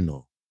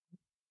Lionel.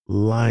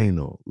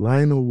 Lionel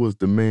was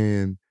the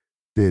man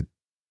that,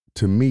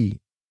 to me,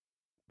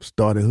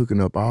 started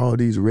hooking up all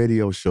these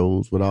radio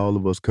shows with all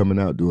of us coming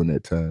out during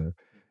that time.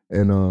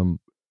 And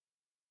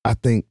I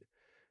think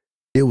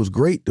it was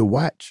great to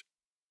watch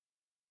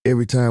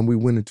every time we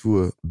went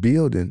into a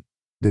building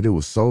that it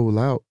was sold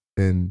out,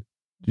 and,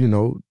 you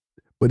know,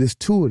 but it's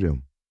two of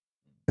them.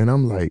 And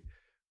I'm like,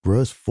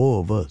 bruh, it's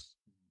four of us.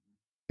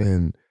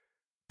 And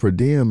per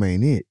diem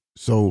ain't it.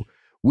 So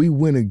we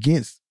went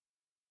against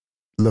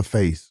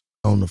LaFace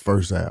on the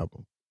first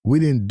album. We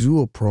didn't do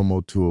a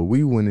promo tour.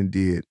 We went and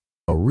did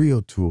a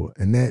real tour.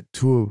 And that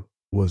tour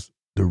was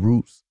The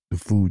Roots, The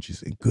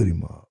Fugees, and Goody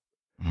Mob.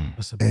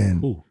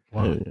 And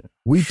wow.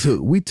 we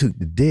took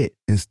the debt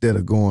instead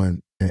of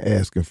going and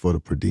asking for the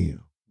per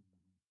diem.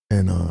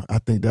 And I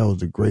think that was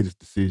the greatest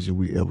decision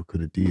we ever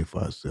could have did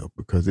for ourselves,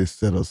 because it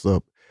set us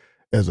up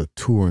as a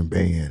touring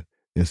band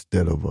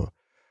instead of a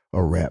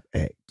rap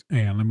act.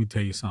 And let me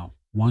tell you something.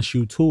 Once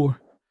you tour,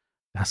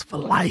 that's for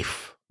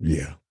life.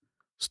 Yeah.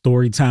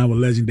 Storytime with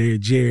legendary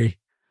Jerry.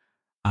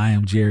 I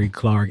am Jerry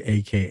Clark,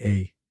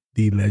 a.k.a.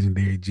 the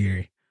legendary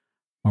Jerry.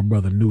 My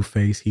brother New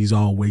Face, he's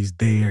always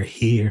there,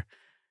 here.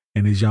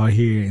 And as y'all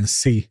hear and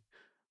see,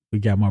 we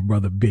got my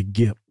brother Big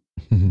Gipp,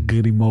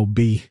 Goody Mo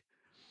B.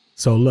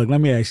 So look, let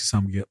me ask you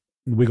something, Gipp.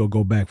 We're going to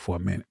go back for a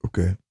minute.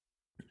 Okay.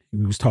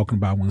 We was talking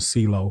about when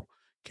CeeLo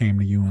came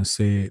to you and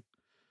said,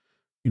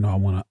 you know, I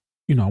want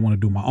to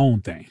do my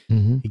own thing.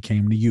 Mm-hmm. He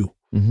came to you.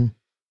 Mm-hmm.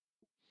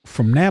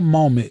 From that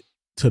moment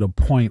to the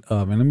point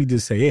of, and let me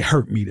just say, it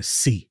hurt me to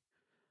see.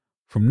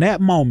 From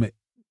that moment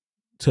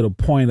to the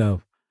point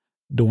of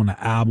doing an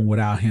album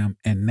without him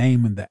and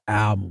naming the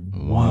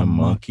album One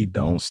Monkey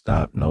Don't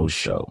Stop No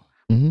Show.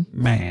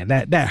 Mm-hmm. Man,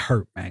 that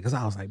hurt, man, because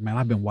I was like, man,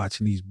 I've been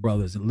watching these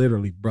brothers,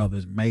 literally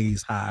brothers,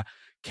 Maze High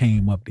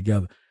came up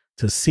together.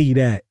 To see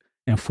that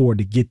and for it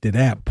to get to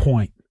that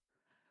point,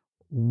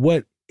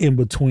 what in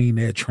between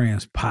that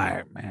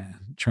transpired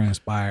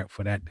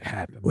for that to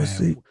happen,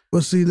 man?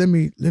 See, let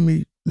me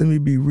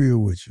be real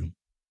with you.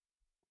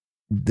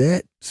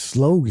 That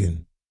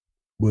slogan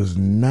was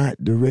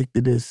not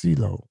directed at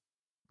CeeLo.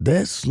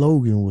 That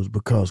slogan was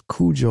because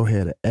Cujo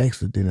had an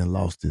accident and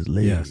lost his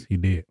leg. Yes, he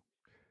did.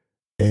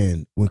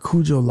 And when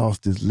Cujo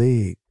lost his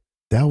leg,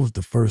 that was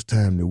the first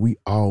time that we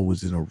all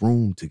was in a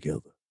room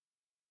together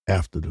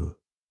after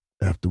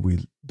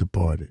we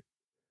departed.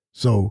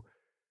 So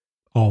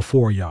all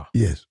four of y'all.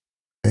 Yes.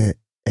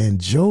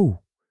 And Joe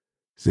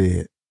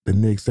said the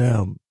next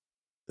album,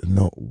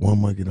 no,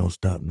 One Monkey Don't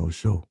Stop No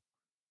Show,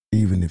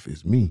 even if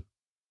it's me.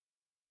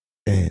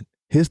 And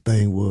his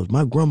thing was,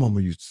 my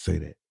grandmama used to say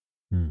that.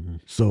 Mm-hmm.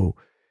 So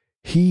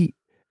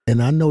and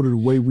I know the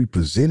way we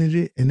presented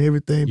it and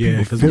everything. Yeah,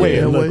 because the way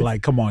it looked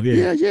like, come on,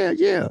 yeah.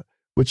 Yeah.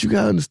 But you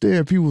got to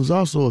understand, people was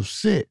also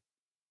upset.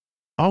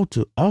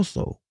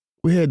 Also,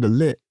 we had to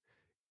let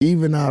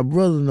even our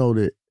brother know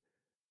that,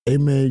 hey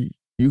man,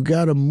 you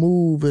got to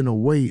move in a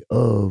way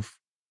of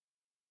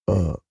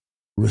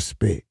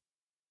respect.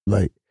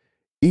 Like,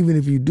 even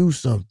if you do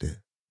something,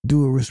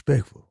 do it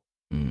respectful.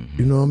 Mm-hmm.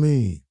 You know what I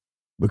mean?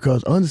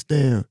 Because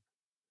understand,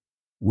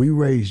 we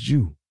raised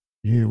you.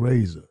 You didn't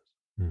raise us.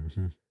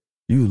 Mm-hmm.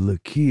 You was a little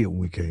kid when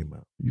we came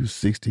out. You was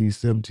 16,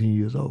 17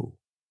 years old.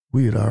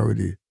 We had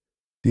already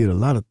did a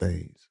lot of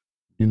things.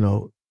 You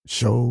know,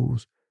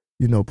 shows,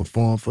 you know,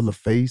 performed for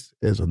LaFace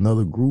as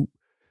another group.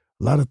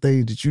 A lot of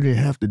things that you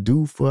didn't have to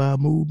do for our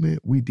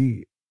movement, we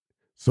did.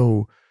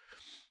 So,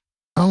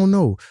 I don't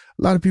know.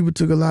 A lot of people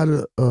took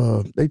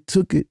they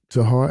took it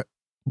to heart.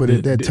 But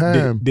at that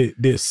time, did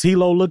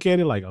CeeLo look at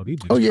it like, oh, these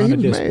niggas he trying to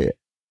was diss mad. me?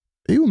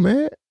 He was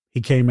mad.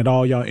 He came at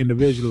all y'all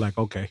individually like,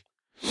 okay.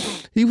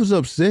 He was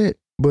upset,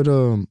 but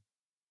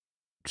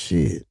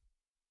shit,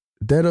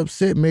 that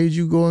upset made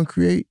you go and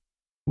create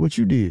what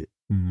you did.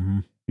 Mm-hmm.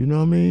 You know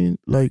what I mean?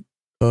 Like,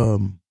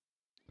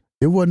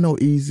 it wasn't no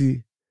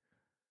easy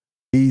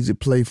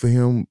play for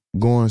him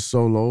going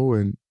solo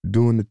and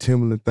doing the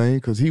Timberland thing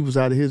because he was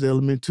out of his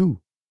element too.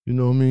 You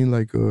know what I mean?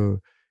 Like,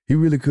 he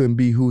really couldn't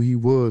be who he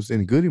was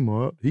in Goody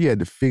Mob. He had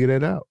to figure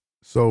that out.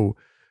 So,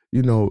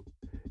 you know,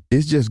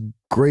 it's just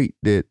great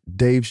that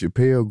Dave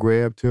Chappelle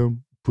grabbed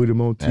him, put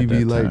him on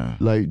TV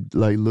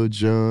like Lil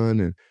Jon,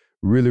 and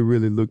really,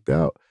 really looked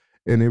out,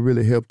 and it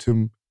really helped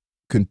him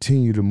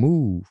continue to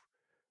move.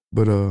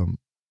 But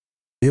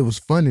it was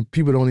funny.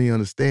 People don't even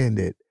understand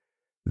that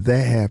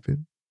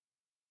happened.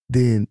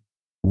 Then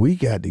we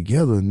got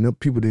together, and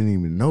people didn't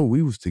even know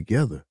we was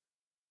together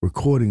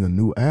recording a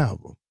new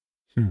album.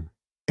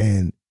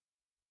 And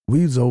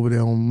we was over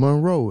there on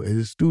Monroe at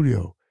his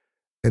studio.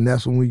 And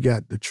that's when we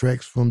got the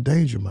tracks from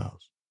Danger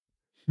Mouse.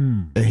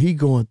 And he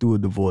going through a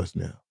divorce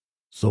now.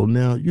 So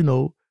now, you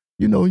know,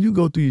 you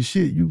go through your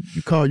shit, you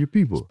call your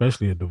people.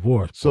 Especially a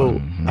divorce.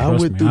 So I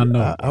went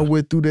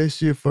through that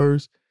shit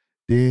first.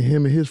 Then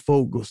him and his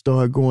folk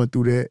started going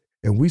through that.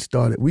 And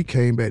we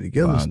came back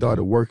together and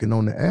started working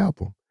on the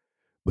album.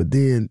 But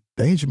then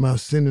Danger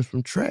Mouse sent us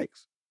some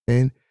tracks.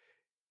 And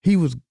he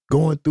was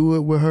going through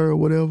it with her or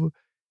whatever.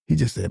 He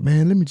just said,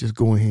 man, let me just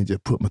go in here and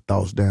just put my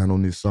thoughts down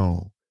on this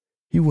song.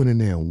 He went in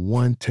there in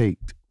one take.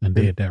 And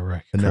did that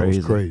record. And that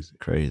was crazy.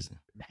 Crazy.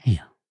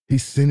 Damn. He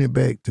sent it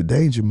back to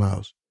Danger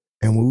Mouse.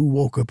 And when we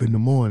woke up in the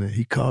morning,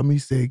 he called me,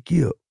 said,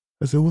 Gipp.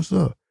 I said, what's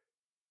up?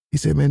 He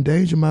said, man,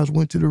 Danger Mouse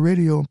went to the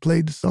radio and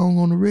played the song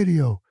on the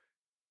radio.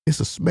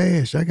 It's a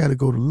smash. I got to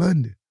go to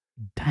London.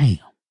 Damn.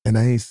 And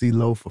I ain't see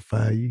Lo for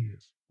 5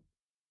 years.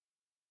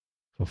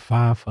 For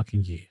 5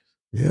 fucking years.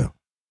 Yeah.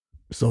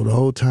 So the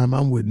whole time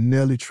I'm with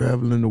Nelly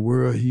traveling the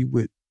world, he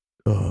with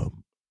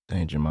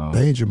Danger Mouse.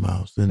 Danger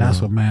Mouse. And,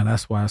 that's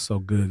that's why it's so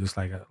good. It's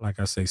like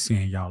I say,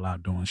 seeing y'all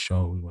out doing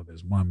shows, whether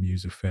it's One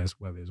Music Fest,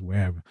 whether it's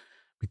wherever,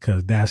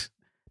 because that's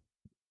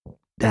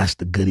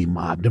the Goody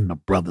Mob, them the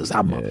brothers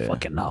I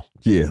motherfucking know.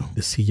 Yeah.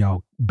 To see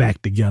y'all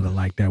back together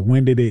like that.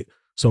 When did it,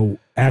 so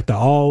after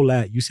all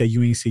that, you said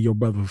you ain't see your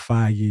brother for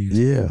 5 years.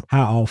 Yeah.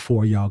 How all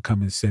 4 of y'all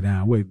come and sit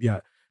down? Wait,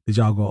 did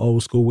y'all go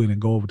old school with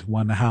and go over to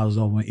one of the houses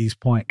over in East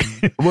Point?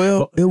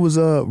 Well, it was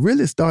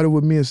really started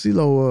with me and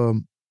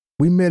CeeLo.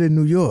 We met in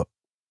New York.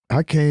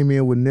 I came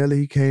in with Nelly.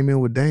 He came in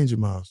with Danger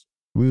Mouse.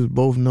 We was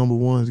both number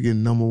ones,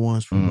 getting number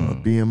ones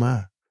from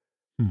BMI.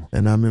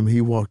 And I remember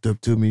he walked up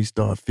to me. He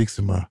started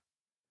fixing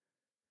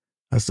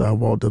I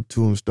walked up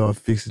to him and started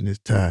fixing his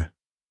tie.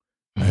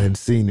 I hadn't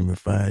seen him in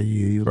 5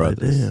 years. He was like,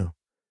 damn.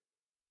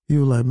 He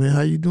was like, man,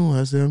 how you doing?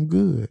 I said, I'm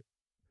good.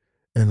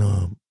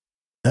 And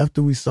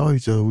after we saw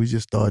each other, we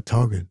just started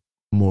talking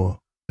more.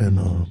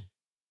 And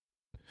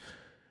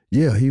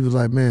he was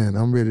like, man,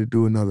 I'm ready to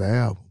do another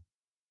album.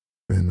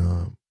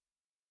 And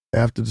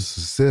after the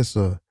success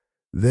of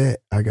that,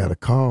 I got a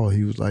call.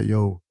 He was like,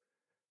 yo,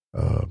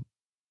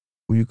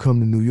 when you come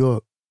to New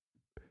York,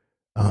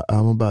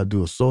 I'm about to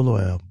do a solo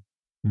album.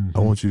 I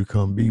want you to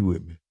come be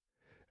with me.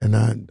 And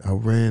I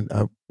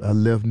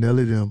left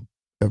Nelly them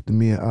after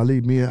me and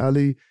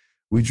Ali,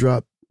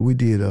 we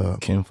did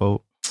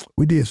Kinfolk.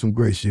 We did some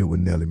great shit with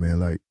Nelly, man.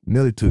 Like,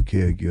 Nelly took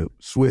care of Gipp.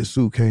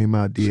 Sweatsuit came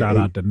out, Shout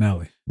out to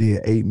Nelly.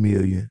 Did 8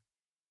 million.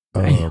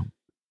 Damn.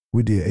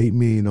 We did 8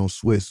 million on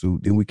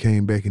Sweatsuit. Then we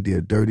came back and did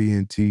a Dirty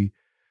NT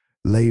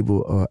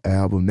label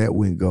album. That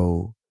went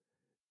gold.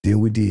 Then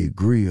we did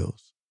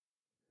Grills.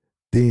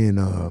 Then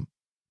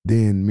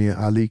me and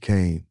Ali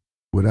came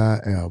with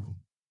our album,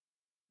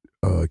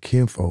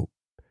 Kinfolk.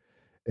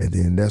 And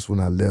then that's when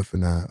I left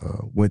and I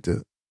went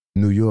to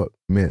New York,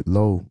 met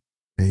Lo,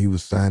 and he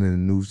was signing a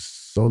new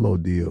solo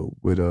deal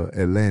with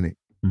Atlantic,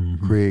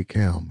 Craig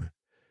Kalman.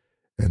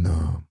 And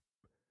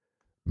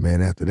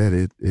man, after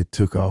that, it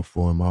took off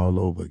for him all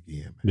over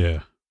again, man. Yeah.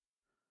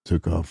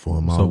 Took off for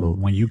him all So over.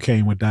 when you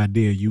came with the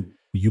idea,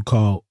 you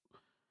called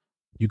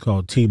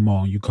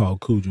T-Mo and you called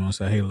Cujo and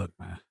said, hey, look,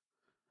 man,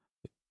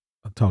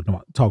 I talked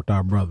to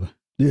our brother.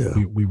 Yeah.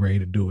 We ready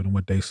to do it. And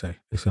what they say?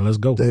 They said, let's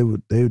go. They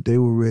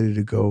were ready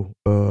to go.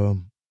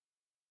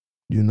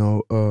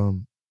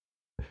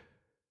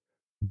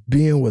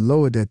 Being with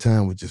Lo at that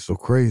time was just so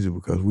crazy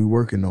because we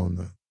working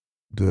on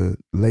the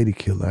Lady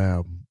Killer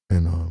album.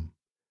 And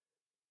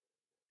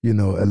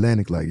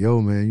Atlantic like,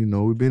 yo, man,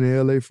 we've been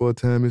in LA for a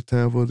time. It's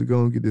time for us to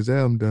go and get this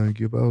album done.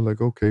 Gipp. I was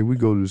like, okay, we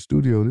go to the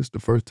studio. This is the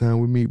first time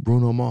we meet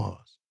Bruno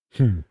Mars.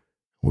 We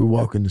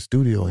walk in the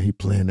studio and he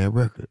playing that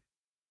record.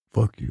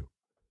 Fuck You.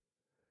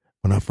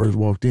 When I first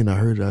walked in, I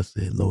heard it. I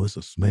said, Lo, it's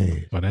a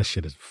smash. Oh, that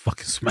shit is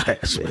fucking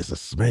smash. It's a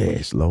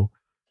smash, Lo.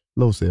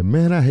 Lo said,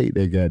 man, I hate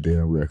that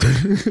goddamn record.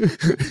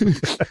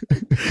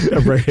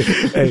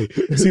 Hey,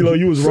 CeeLo,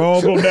 you was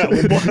wrong on that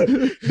one,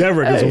 boy. That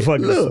record's a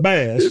fucking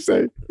smash.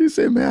 He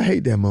said, man, I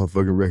hate that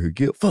motherfucking record.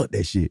 Gipp, fuck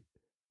that shit.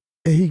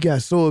 And he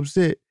got so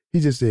upset, he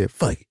just said,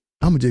 fuck it.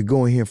 I'm going to just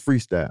go in here and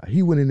freestyle.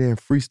 He went in there and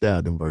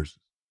freestyled them verses.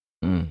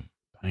 Damn.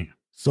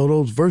 So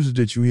those verses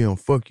that you hear on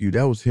Fuck You,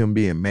 that was him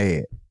being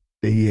mad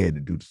that he had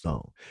to do the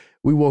song.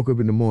 We woke up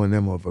in the morning,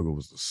 that motherfucker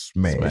was a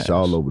smash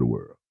all over the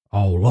world.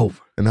 All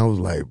over. And I was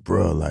like,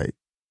 bro, like,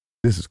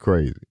 this is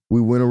crazy.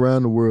 We went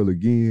around the world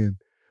again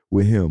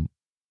with him.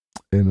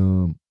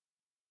 And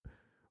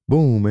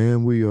boom,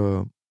 man, we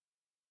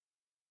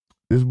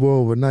this boy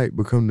overnight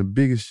become the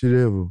biggest shit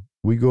ever.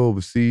 We go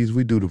overseas,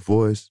 we do The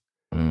Voice.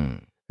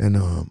 And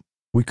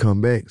we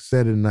come back,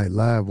 Saturday Night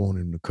Live want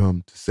him to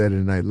come to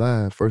Saturday Night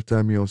Live. First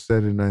time he on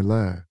Saturday Night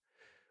Live.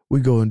 We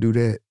go and do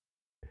that.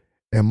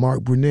 And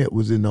Mark Burnett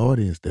was in the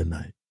audience that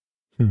night.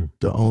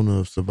 The owner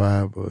of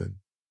Survivor and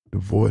The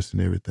Voice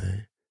and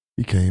everything.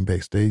 He came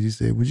backstage, he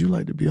said, would you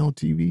like to be on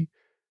TV?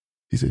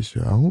 He said,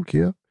 sure, I don't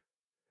care.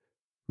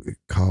 He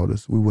called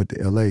us, we went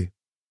to LA.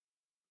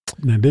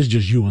 Now this is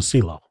just you and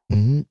CeeLo.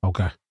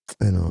 Okay.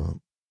 And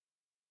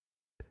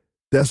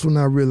that's when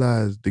I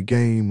realized the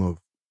game of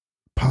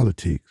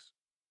politics.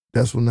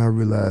 That's when I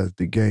realized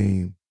the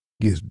game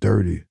gets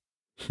dirty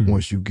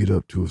once you get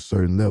up to a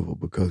certain level,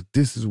 because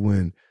this is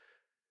when,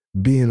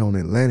 being on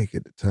Atlantic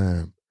at the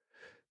time,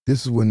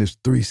 this is when this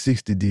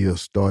 360 deal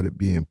started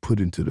being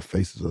put into the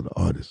faces of the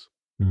artists.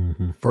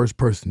 First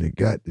person that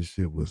got this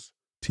shit was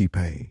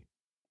T-Pain.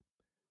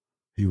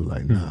 He was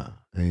like, nah,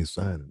 I ain't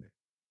signing it.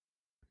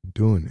 I'm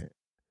doing that.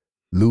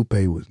 Lupe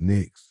was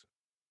next.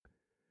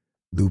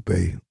 Lupe,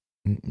 I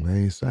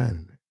ain't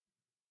signing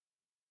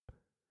it.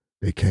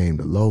 They came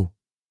to Lo,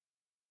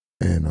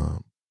 and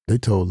they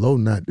told Lo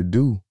not to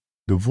do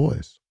The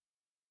Voice.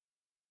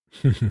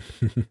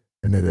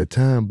 And at that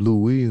time, Blue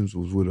Williams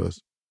was with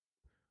us.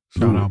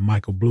 Shout out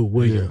Michael Blue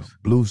Williams. Yeah,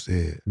 Blue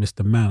said,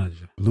 Mr.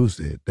 Manager. Blue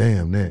said,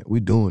 damn that,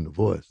 we doing The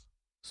Voice.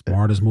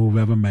 Smartest move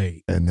ever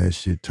made. And that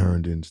shit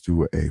turned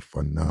into a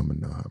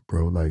phenomenon,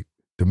 bro. Like,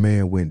 the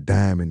man went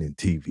diamond in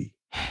TV.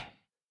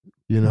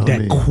 You know what I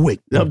mean? That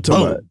quick. I'm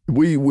talking about,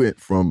 we went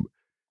from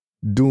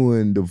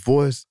doing The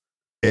Voice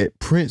at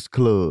Prince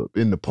Club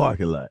in the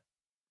parking lot.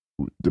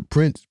 The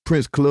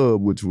Prince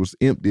Club, which was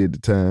empty at the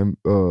time,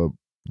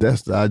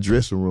 that's our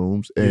dressing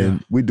rooms,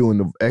 and we're doing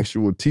the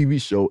actual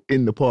TV show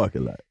in the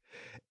parking lot.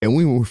 And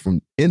we went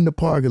from in the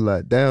parking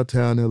lot,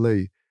 downtown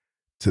LA,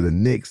 to the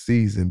next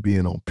season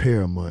being on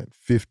Paramount,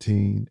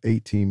 $15,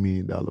 $18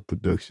 million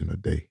production a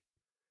day.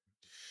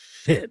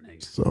 Shit,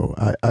 nigga. So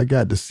I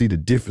got to see the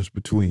difference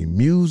between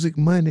music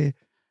money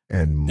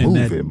and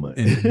movie money.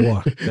 And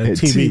boy, that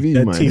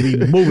TV money.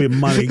 TV movie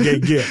money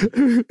get.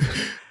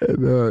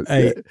 And,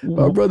 hey,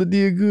 my brother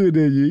did good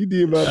that year. He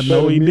did about I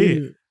know he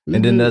did.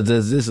 And then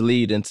does this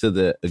lead into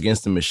the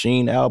Against the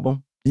Machine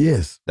album?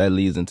 Yes. That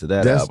leads into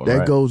that album, That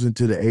right? goes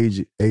into the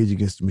Age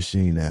Against the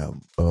Machine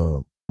album.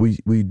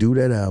 We do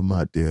that album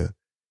out there.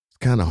 It's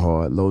kind of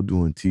hard. Lo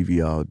doing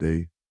TV all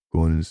day,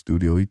 going in the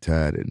studio. He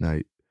tired at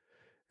night.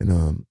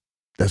 And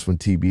that's when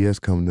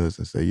TBS come to us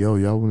and say, yo,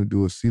 y'all want to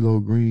do a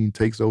CeeLo Green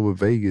takes over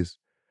Vegas,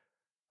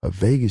 a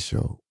Vegas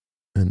show.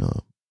 And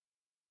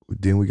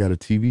then we got a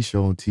TV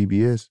show on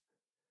TBS.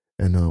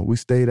 And we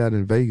stayed out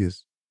in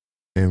Vegas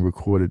and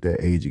recorded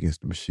that Age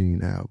Against the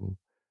Machine album.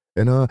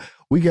 And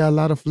we got a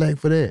lot of flack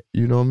for that.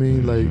 You know what I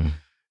mean? Like,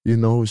 you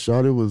know,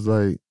 Shawty was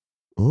like,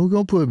 oh, we're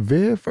going to put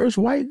Very First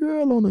White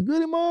Girl on the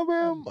Goody Mob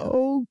album?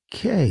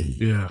 Okay.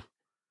 Yeah.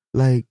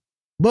 Like,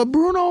 but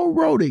Bruno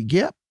wrote it,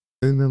 Gipp.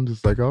 And I'm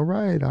just like, all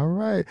right.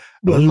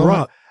 Let's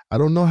rock. I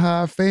don't know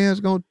how our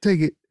fans going to take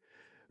it,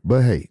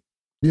 but hey,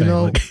 you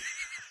know. Like,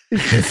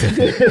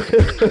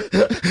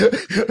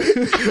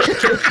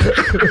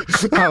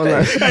 I was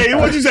like, hey,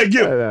 what'd you say,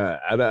 Gipp?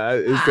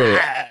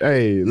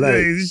 Hey,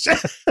 like,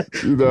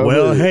 you know,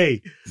 well,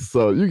 hey.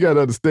 So you got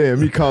to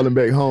understand, me calling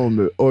back home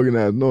to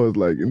organize noise,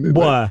 like, and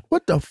boy, like,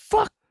 what the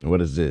fuck? What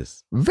is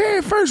this?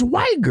 Very First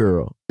White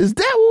Girl. Is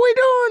that what we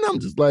doing? I'm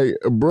just like,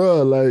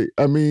 bruh, like,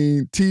 I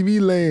mean, TV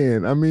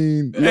land. I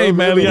mean, hey,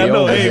 man, I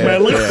know. Hey,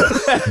 man, look.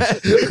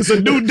 It's a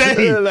new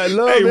day. Like,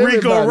 hey,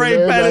 Rico Ray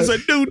Pat, it's a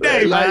new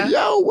day, like, man.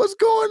 Yo, what's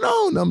going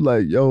on? I'm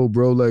like, yo,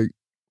 bro, like,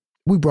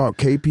 we brought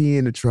KP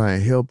in to try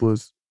and help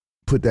us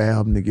put the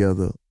album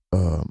together.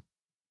 Janelle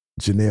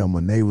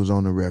Monáe was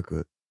on the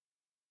record.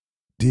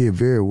 Did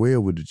very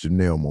well with the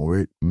Janelle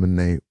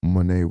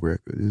Monáe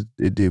record.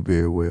 It did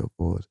very well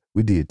for us.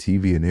 We did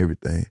TV and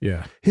everything.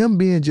 Yeah. Him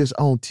being just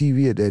on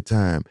TV at that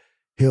time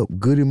helped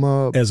Goody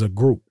Mob. As a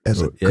group.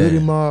 Goody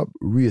Mob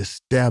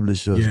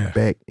reestablish us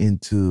back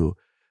into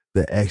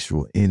the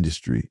actual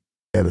industry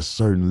at a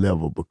certain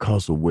level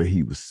because of where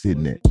he was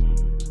sitting at.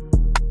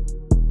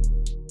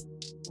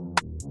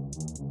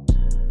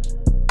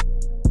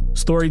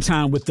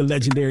 Storytime with the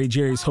legendary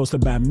Jerry is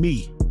hosted by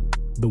me,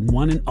 the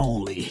one and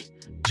only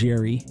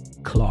Jerry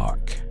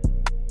Clark.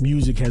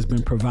 Music has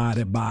been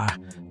provided by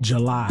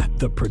July,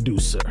 the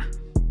producer.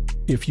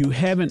 If you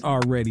haven't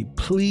already,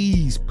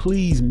 please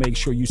make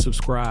sure you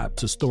subscribe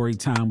to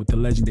Storytime with the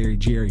legendary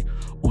Jerry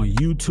on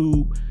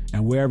YouTube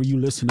and wherever you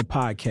listen to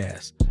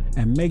podcasts.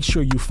 And make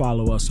sure you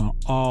follow us on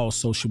all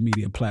social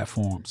media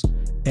platforms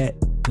at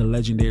the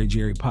Legendary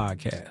Jerry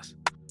Podcast.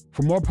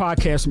 For more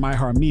podcasts from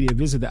iHeartMedia,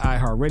 visit the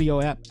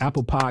iHeartRadio app,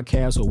 Apple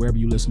Podcasts, or wherever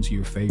you listen to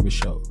your favorite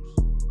shows.